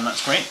up, then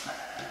that's great.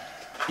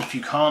 If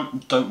you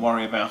can't, don't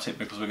worry about it,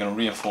 because we're going to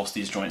reinforce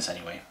these joints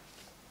anyway.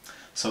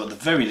 So at the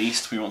very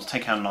least we want to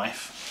take our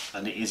knife,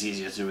 and it is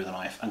easier to do with a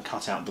knife, and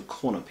cut out the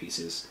corner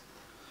pieces.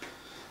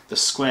 The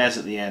squares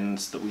at the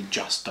ends that we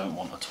just don't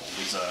want at all.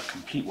 These are a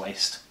complete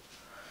waste,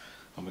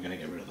 and we're going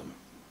to get rid of them.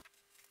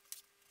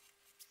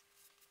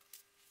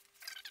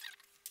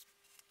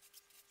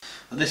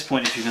 At this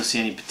point, if you can see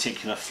any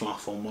particular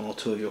fluff on 1 or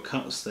 2 of your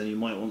cuts, then you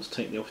might want to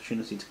take the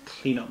opportunity to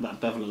clean up that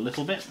bevel a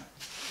little bit.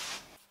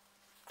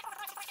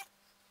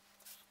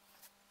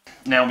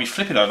 Now we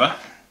flip it over,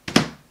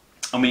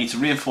 and we need to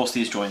reinforce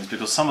these joints,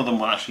 because some of them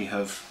will actually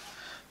have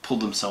pulled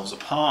themselves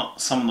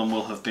apart, some of them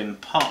will have been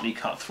partly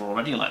cut through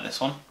already, like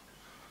this one.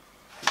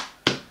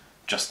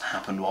 Just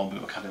happened while we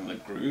were cutting the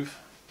groove.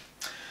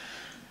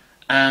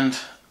 And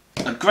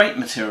a great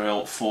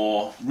material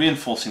for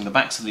reinforcing the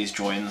backs of these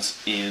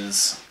joints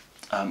is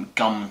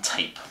gum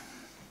tape,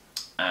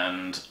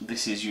 and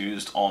this is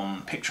used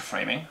on picture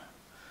framing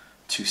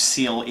to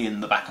seal in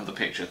the back of the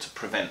picture to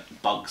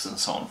prevent bugs and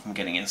so on from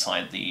getting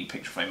inside the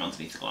picture frame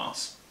underneath the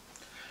glass.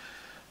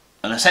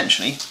 And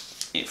essentially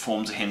it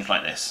forms a hinge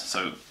like this.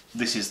 So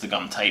this is the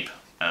gum tape,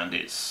 and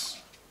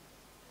it's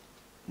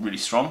really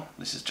strong.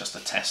 This is just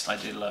a test I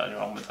did earlier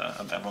on with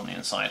a bevel on the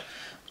inside.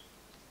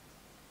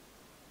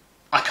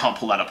 I can't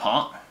pull that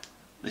apart.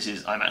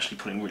 I'm actually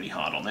putting really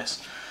hard on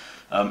this.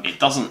 It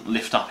doesn't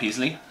lift up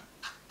easily,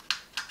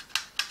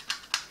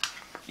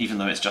 even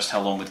though it's just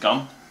held on with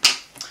gum.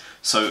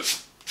 So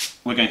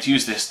we're going to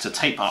use this to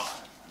tape up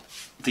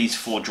these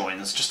 4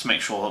 joins, just to make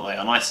sure that they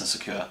are nice and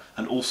secure,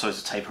 and also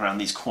to tape around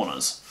these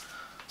corners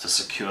to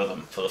secure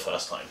them for the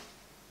first time.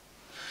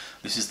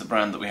 This is the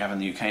brand that we have in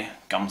the UK,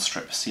 Gum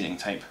Strip Sealing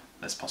Tape.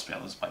 There's possibly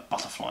others by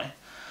Butterfly.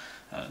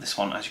 This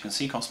one, as you can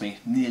see, cost me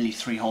nearly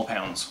 £3 whole,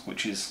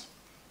 which is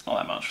not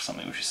that much for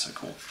something which is so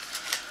cool.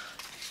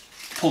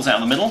 Pulls out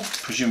in the middle,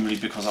 presumably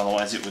because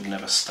otherwise it would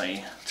never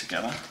stay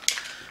together.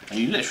 And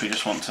you literally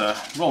just want to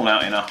roll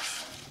out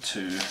enough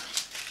to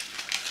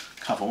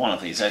cover one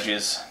of these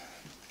edges.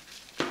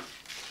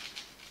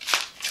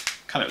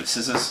 Cut it with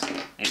scissors.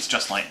 It's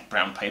just like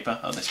brown paper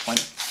at this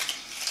point.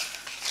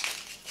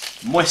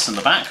 Moisten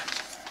the back,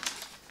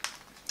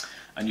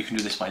 and you can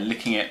do this by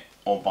licking it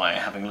or by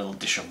having a little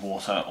dish of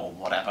water or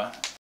whatever.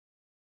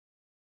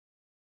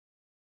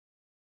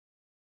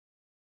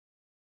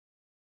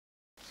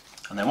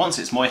 And then once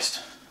it's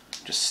moist,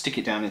 just stick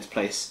it down into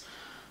place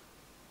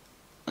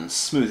and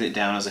smooth it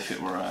down as if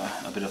it were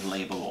a bit of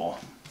label or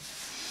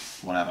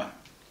whatever.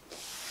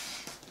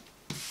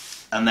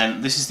 And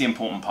then this is the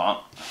important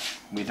part.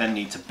 We then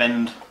need to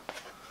bend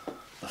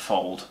the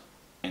fold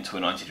into a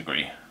 90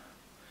 degree,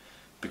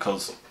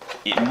 because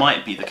it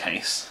might be the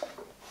case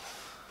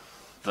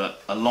that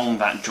along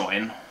that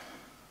join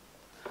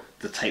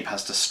the tape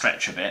has to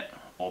stretch a bit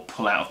or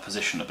pull out of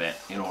position a bit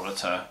in order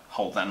to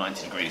hold that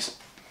 90 degrees.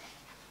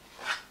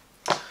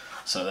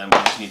 So then we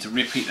just need to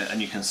repeat it,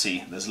 and you can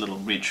see there's a little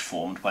ridge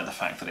formed by the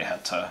fact that it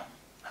had to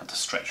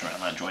stretch around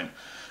that joint.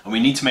 And we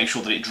need to make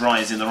sure that it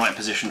dries in the right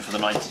position for the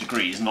 90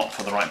 degrees, not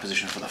for the right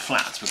position for the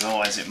flats, because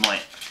otherwise it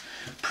might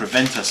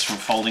prevent us from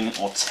folding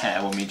or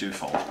tear when we do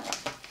fold.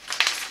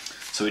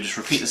 So we just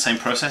repeat the same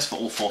process for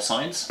all 4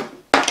 sides.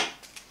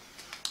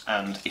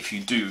 And if you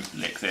do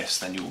lick this,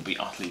 then you will be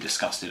utterly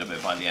disgusted a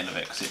bit by the end of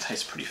it, because it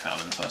tastes pretty foul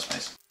in the first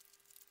place.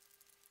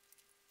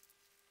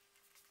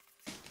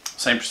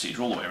 Same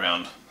procedure all the way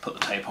around, put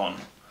the tape on,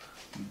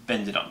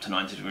 bend it up to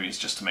 90 degrees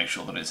just to make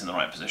sure that it's in the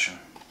right position.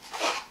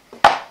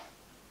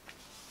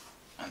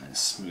 And then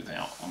smooth it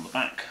out on the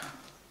back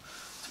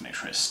to make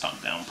sure it's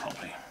stuck down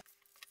properly.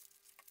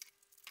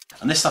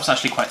 And this stuff's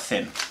actually quite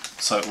thin,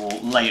 so it will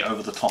lay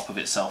over the top of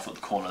itself at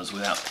the corners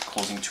without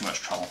causing too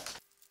much trouble.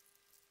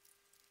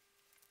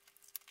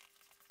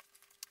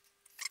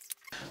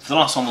 For the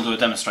last one we'll do a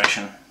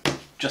demonstration,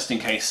 just in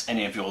case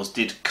any of yours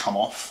did come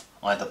off,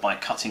 either by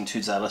cutting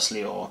too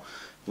zealously or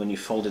when you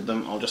folded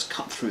them. I'll just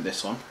cut through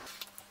this one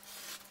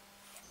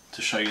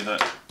to show you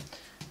that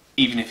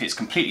even if it's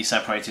completely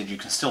separated, you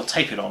can still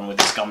tape it on with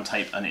this gum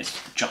tape and it's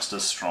just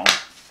as strong.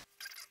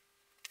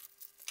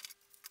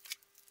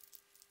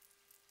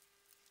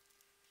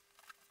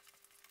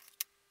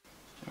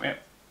 There we go.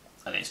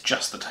 And it's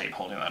just the tape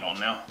holding that on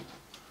now.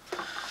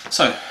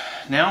 So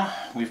now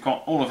we've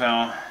got all of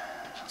our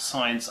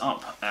sides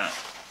up at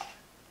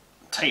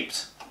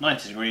taped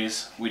 90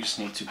 degrees. We just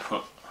need to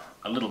put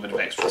a little bit of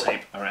extra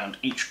tape around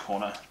each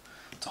corner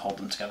to hold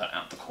them together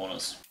at the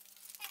corners.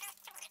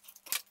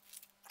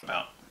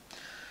 About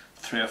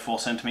 3 or 4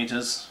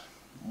 centimeters,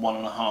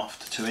 1.5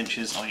 to 2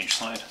 inches on each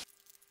side.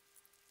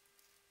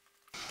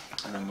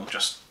 And then we'll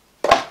just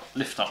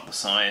lift up the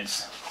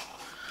sides,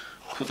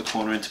 put the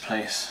corner into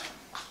place,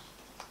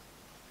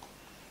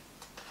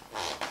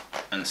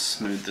 and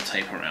smooth the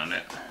tape around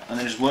it. And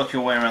then just work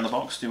your way around the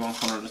box, do 1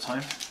 corner at a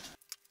time.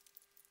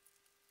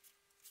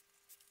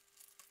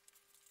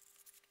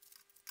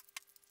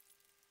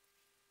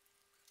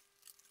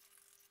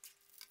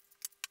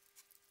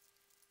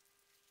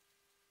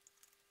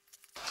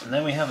 And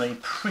then we have a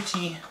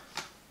pretty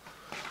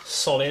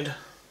solid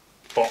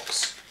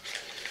box,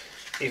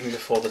 even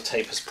before the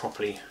tape has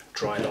properly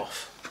dried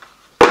off.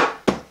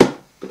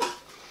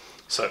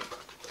 So,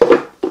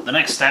 the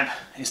next step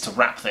is to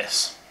wrap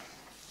this.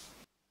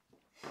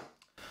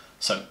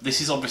 So, this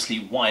is obviously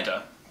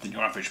wider than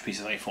your average piece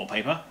of A4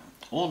 paper,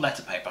 or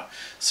letter paper,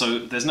 so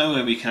there's no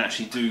way we can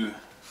actually do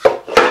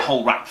the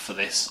whole wrap for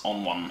this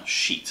on one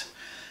sheet.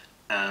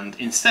 And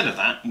instead of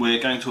that, we're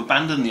going to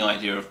abandon the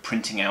idea of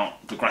printing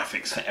out the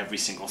graphics for every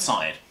single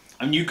side.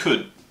 I mean, you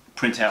could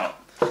print out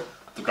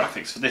the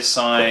graphics for this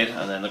side,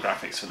 and then the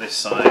graphics for this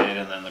side,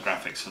 and then the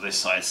graphics for this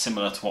side,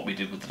 similar to what we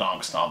did with the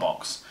Dark Star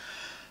box.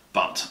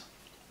 But,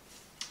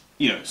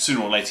 you know,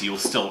 sooner or later you'll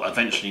still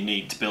eventually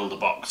need to build a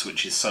box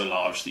which is so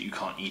large that you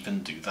can't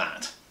even do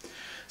that.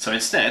 So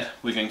instead,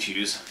 we're going to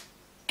use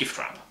gift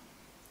wrap.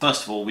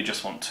 First of all, we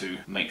just want to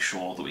make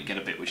sure that we get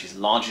a bit which is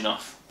large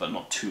enough, but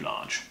not too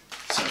large.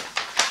 So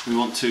we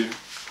want to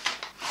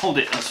hold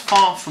it as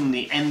far from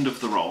the end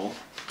of the roll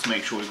to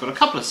make sure we've got a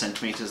couple of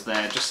centimetres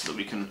there, just so that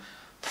we can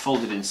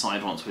fold it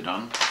inside once we're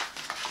done.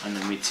 And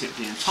then we tip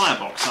the entire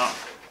box up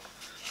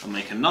and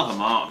make another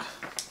mark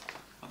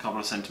a couple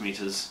of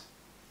centimetres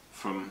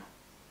from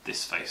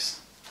this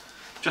face.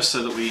 Just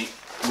so that we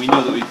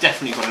know that we've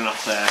definitely got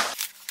enough there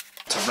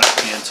to wrap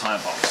the entire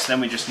box. Then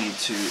we just need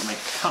to make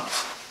a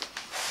cut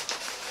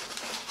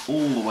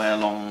all the way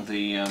along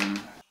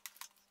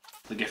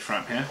the gift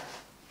wrap here.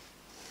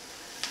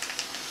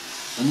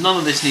 And none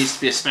of this needs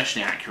to be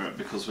especially accurate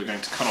because we're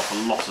going to cut off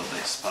a lot of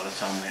this by the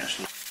time we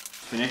actually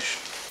finish.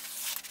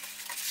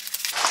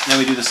 Now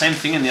we do the same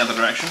thing in the other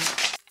direction.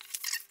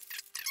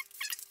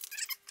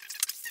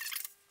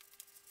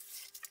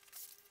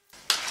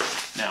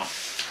 Now,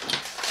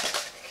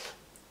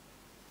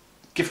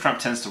 gift wrap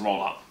tends to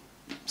roll up,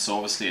 so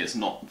obviously it's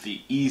not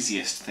the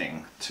easiest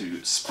thing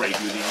to spray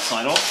glue the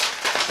inside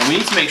of. And we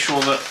need to make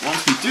sure that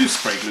once we do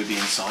spray glue the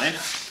inside,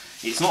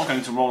 it's not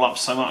going to roll up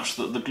so much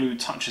that the glue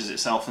touches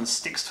itself and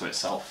sticks to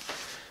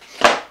itself.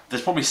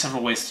 There's probably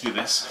several ways to do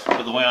this,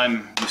 but the way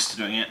I'm used to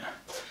doing it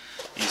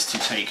is to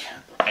take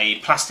a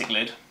plastic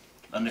lid,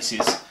 and this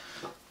is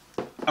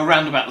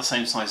around about the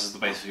same size as the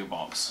base of your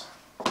box.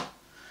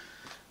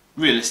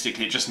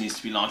 Realistically, it just needs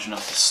to be large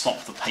enough to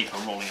stop the paper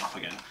rolling up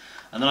again.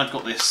 And then I've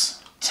got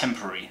this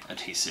temporary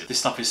adhesive. This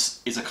stuff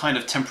is a kind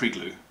of temporary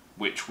glue,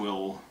 which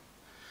will,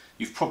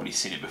 you've probably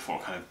seen it before,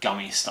 kind of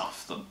gummy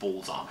stuff that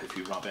balls up if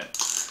you rub it.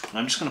 And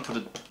I'm just going to put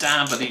a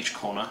dab at each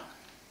corner.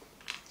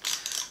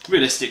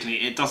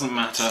 Realistically, it doesn't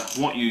matter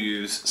what you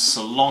use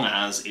so long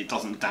as it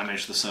doesn't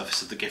damage the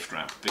surface of the gift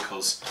wrap,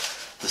 because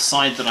the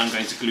side that I'm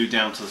going to glue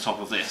down to the top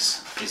of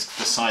this is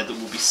the side that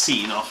will be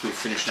seen after we've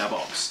finished our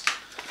box.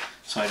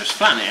 So I just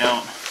flatten it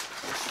out,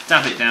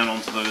 dab it down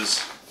onto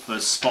those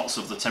spots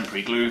of the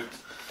temporary glue,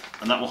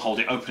 and that will hold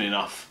it open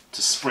enough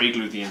to spray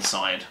glue the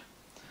inside,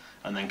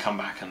 and then come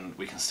back and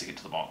we can stick it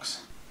to the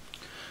box.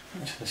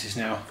 This is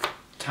now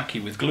tacky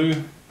with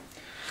glue,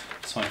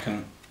 so I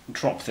can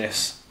drop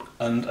this,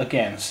 and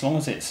again, as long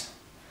as it's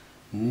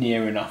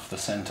near enough the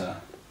centre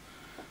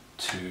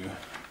to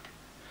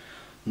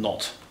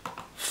not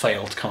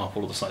fail to come up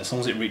all of the sides, as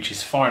long as it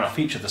reaches far enough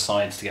each of the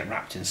sides to get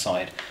wrapped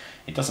inside,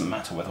 it doesn't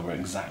matter whether we're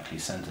exactly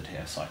centred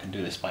here, so I can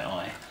do this by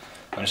eye.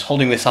 I'm just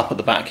holding this up at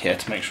the back here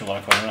to make sure that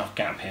I've got enough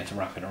gap here to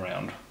wrap it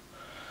around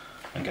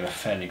and get a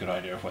fairly good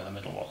idea of where the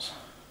middle was.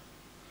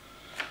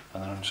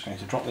 And then I'm just going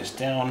to drop this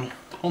down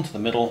onto the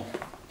middle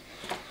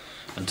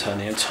and turn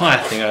the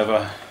entire thing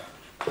over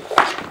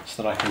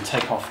so that I can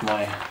take off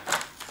my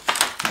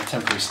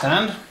temporary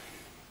stand.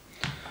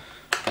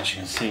 As you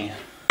can see,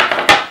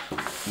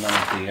 none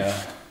of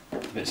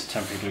the bits of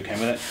temporary glue came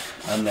with it,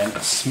 and then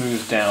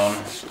smooth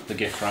down the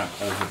gift wrap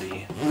over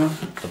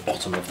the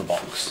bottom of the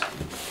box.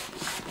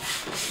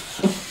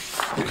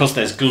 Because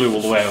there's glue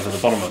all the way over the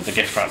bottom of the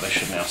gift wrap, they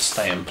should now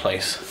stay in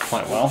place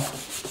quite well.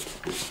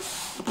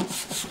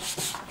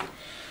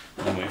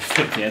 And then we've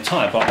flipped the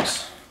entire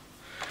box,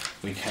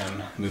 we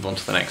can move on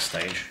to the next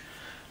stage.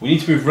 We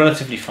need to move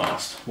relatively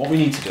fast. What we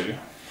need to do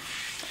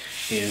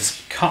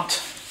is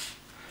cut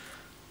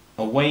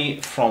away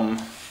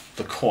from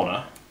the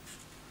corner,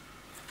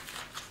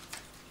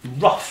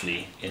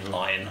 roughly in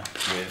line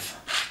with...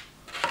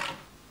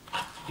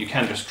 You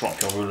can just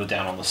drop your ruler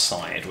down on the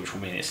side, which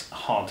will mean it's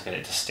hard to get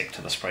it to stick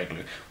to the spray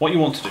glue. What you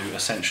want to do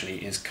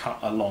essentially is cut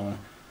along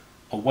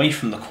away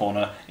from the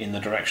corner in the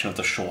direction of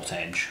the short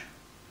edge.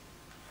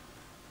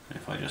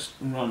 If I just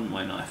run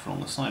my knife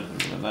along the side of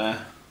the ruler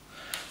there,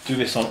 do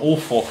this on all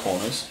four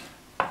corners,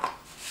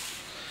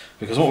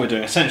 because what we're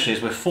doing essentially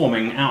is we're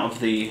forming out of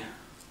the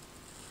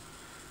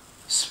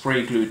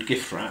spray glued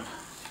gift wrap,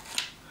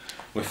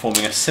 we're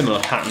forming a similar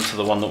pattern to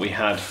the one that we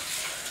had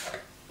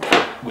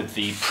with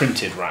the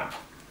printed wrap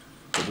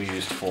that we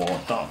used for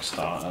Dark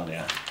Star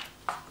earlier.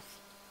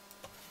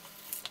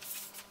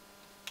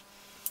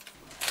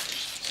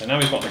 So now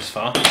we've got this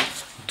far,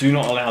 do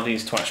not allow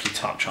these to actually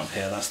touch up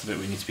here, that's the bit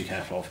we need to be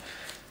careful of.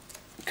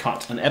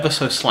 Cut an ever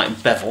so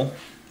slight bevel,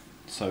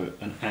 so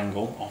an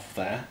angle off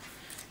there,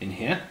 in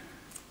here.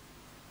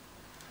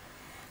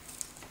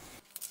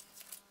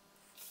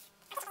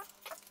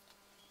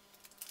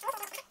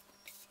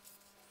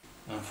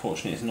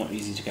 Unfortunately, it's not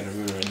easy to get a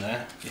ruler in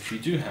there. If you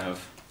do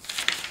have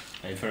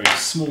a very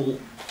small,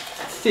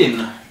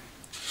 thin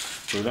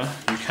ruler,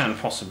 you can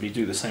possibly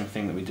do the same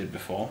thing that we did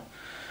before,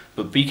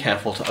 but be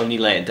careful to only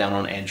lay it down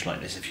on edge like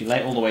this. If you lay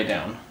it all the way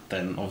down,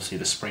 then obviously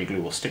the spray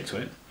glue will stick to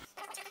it.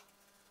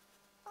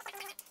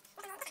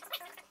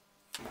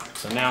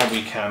 So now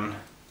we can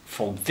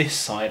fold this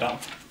side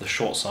up, the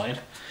short side,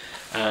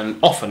 and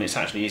often it's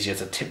actually easier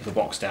to tip the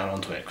box down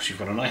onto it because you've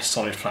got a nice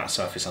solid flat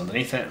surface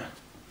underneath it.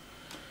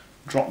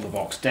 Drop the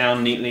box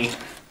down neatly,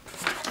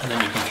 and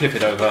then you can flip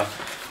it over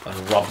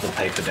and rub the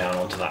paper down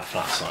onto that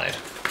flat side.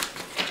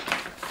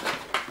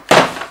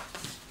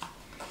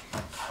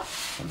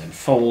 And then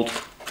fold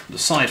the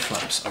side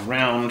flaps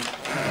around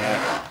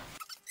there.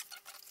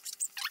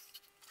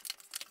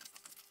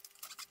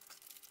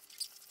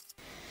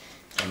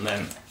 And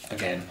then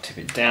again tip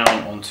it down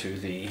onto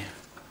the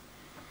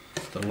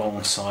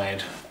long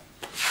side,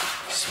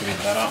 smooth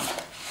that up.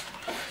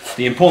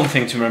 The important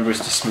thing to remember is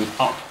to smooth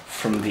up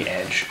from the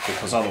edge,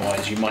 because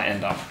otherwise you might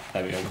end up,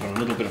 there we go, we've got a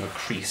little bit of a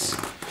crease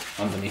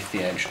underneath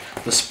the edge.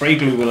 The spray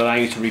glue will allow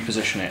you to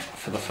reposition it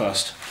for the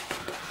first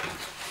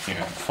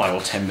 5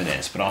 or 10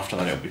 minutes, but after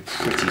that it'll be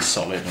pretty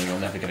solid and you'll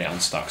never get it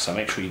unstuck, so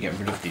make sure you get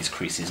rid of these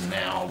creases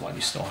now while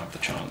you still have the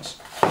chance.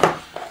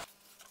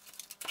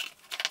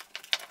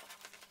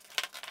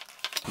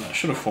 And that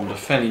should have formed a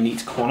fairly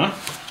neat corner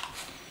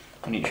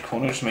on each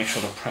corner. Just make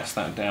sure to press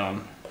that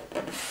down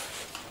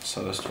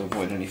so as to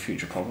avoid any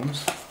future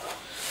problems.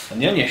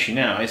 And the only issue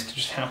now is to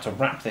just how to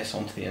wrap this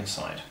onto the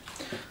inside.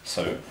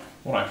 So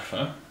what I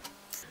prefer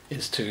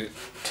is to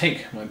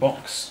take my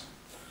box,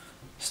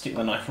 stick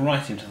the knife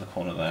right into the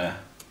corner there,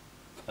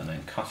 and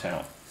then cut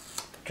out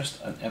just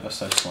an ever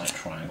so slight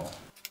triangle.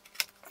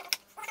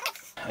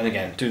 And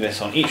again, do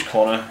this on each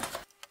corner.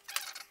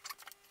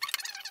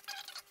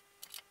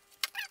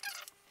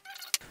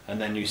 And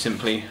then you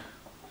simply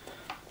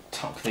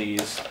tuck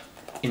these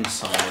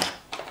inside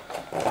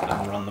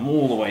and run them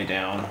all the way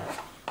down.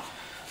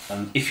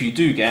 And if you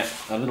do get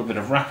a little bit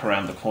of wrap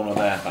around the corner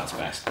there, that's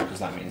best, because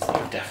that means that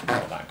you've definitely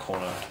got that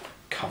corner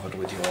covered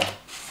with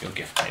your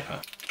gift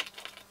paper.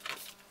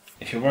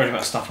 If you're worried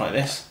about stuff like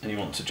this and you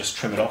want to just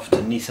trim it off to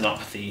neaten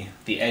up the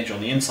edge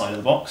on the inside of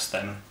the box,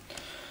 then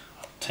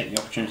take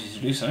the opportunity to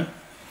do so.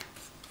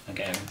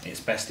 Again, it's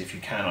best if you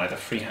can either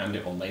freehand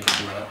it or lay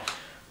the ruler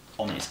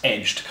on its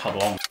edge to cut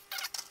along.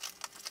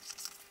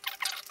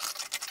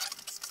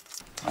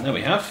 And there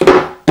we have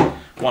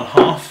one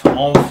half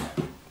of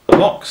the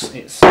box.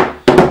 It's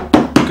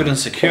good and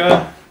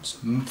secure, it's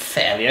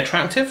fairly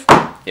attractive.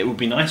 It would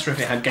be nicer if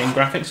it had game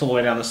graphics all the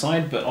way down the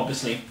side, but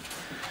obviously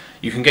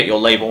you can get your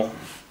label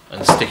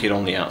and stick it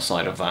on the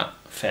outside of that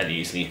fairly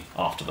easily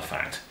after the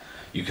fact.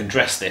 You can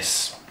dress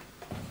this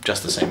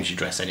just the same as you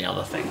dress any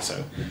other thing.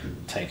 So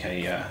take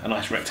a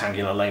nice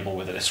rectangular label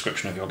with a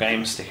description of your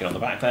game, stick it on the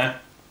back there.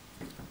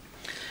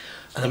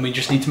 And then we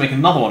just need to make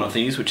another one of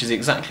these, which is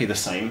exactly the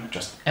same,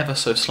 just ever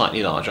so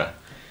slightly larger.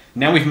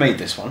 Now we've made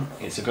this one,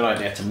 it's a good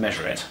idea to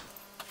measure it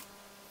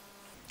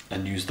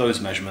and use those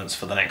measurements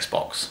for the next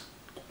box.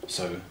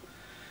 So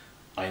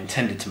I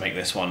intended to make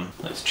this one,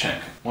 let's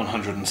check,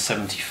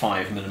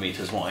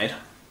 175mm wide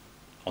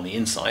on the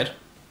inside,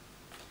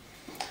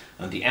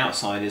 and the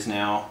outside is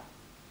now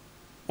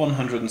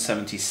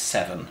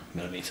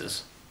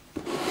 177mm.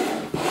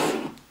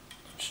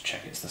 Just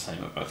check it's the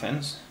same at both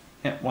ends.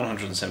 Yep,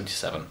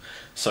 177.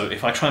 So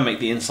if I try and make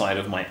the inside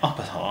of my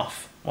upper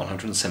half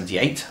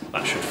 178,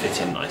 that should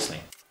fit in nicely.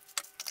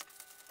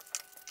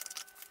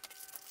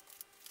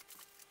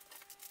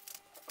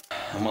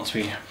 And once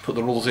we put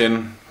the rules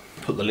in,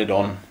 put the lid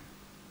on,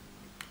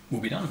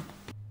 we'll be done.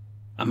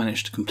 I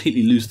managed to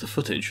completely lose the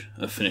footage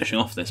of finishing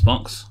off this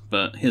box,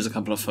 but here's a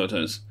couple of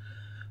photos.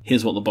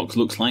 Here's what the box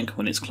looks like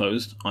when it's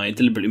closed. I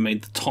deliberately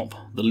made the top,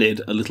 the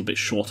lid, a little bit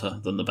shorter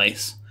than the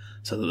base,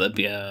 so that there'd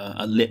be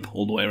a lip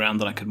all the way around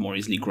that I could more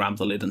easily grab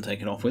the lid and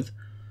take it off with.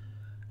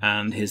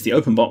 And here's the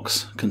open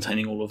box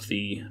containing all of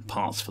the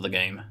parts for the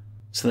game.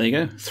 So there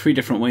you go, 3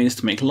 different ways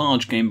to make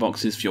large game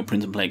boxes for your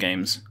print and play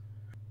games.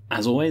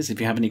 As always,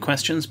 if you have any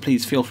questions,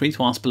 please feel free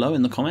to ask below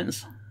in the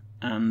comments.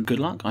 And good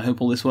luck, I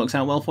hope all this works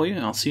out well for you.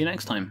 I'll see you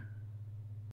next time.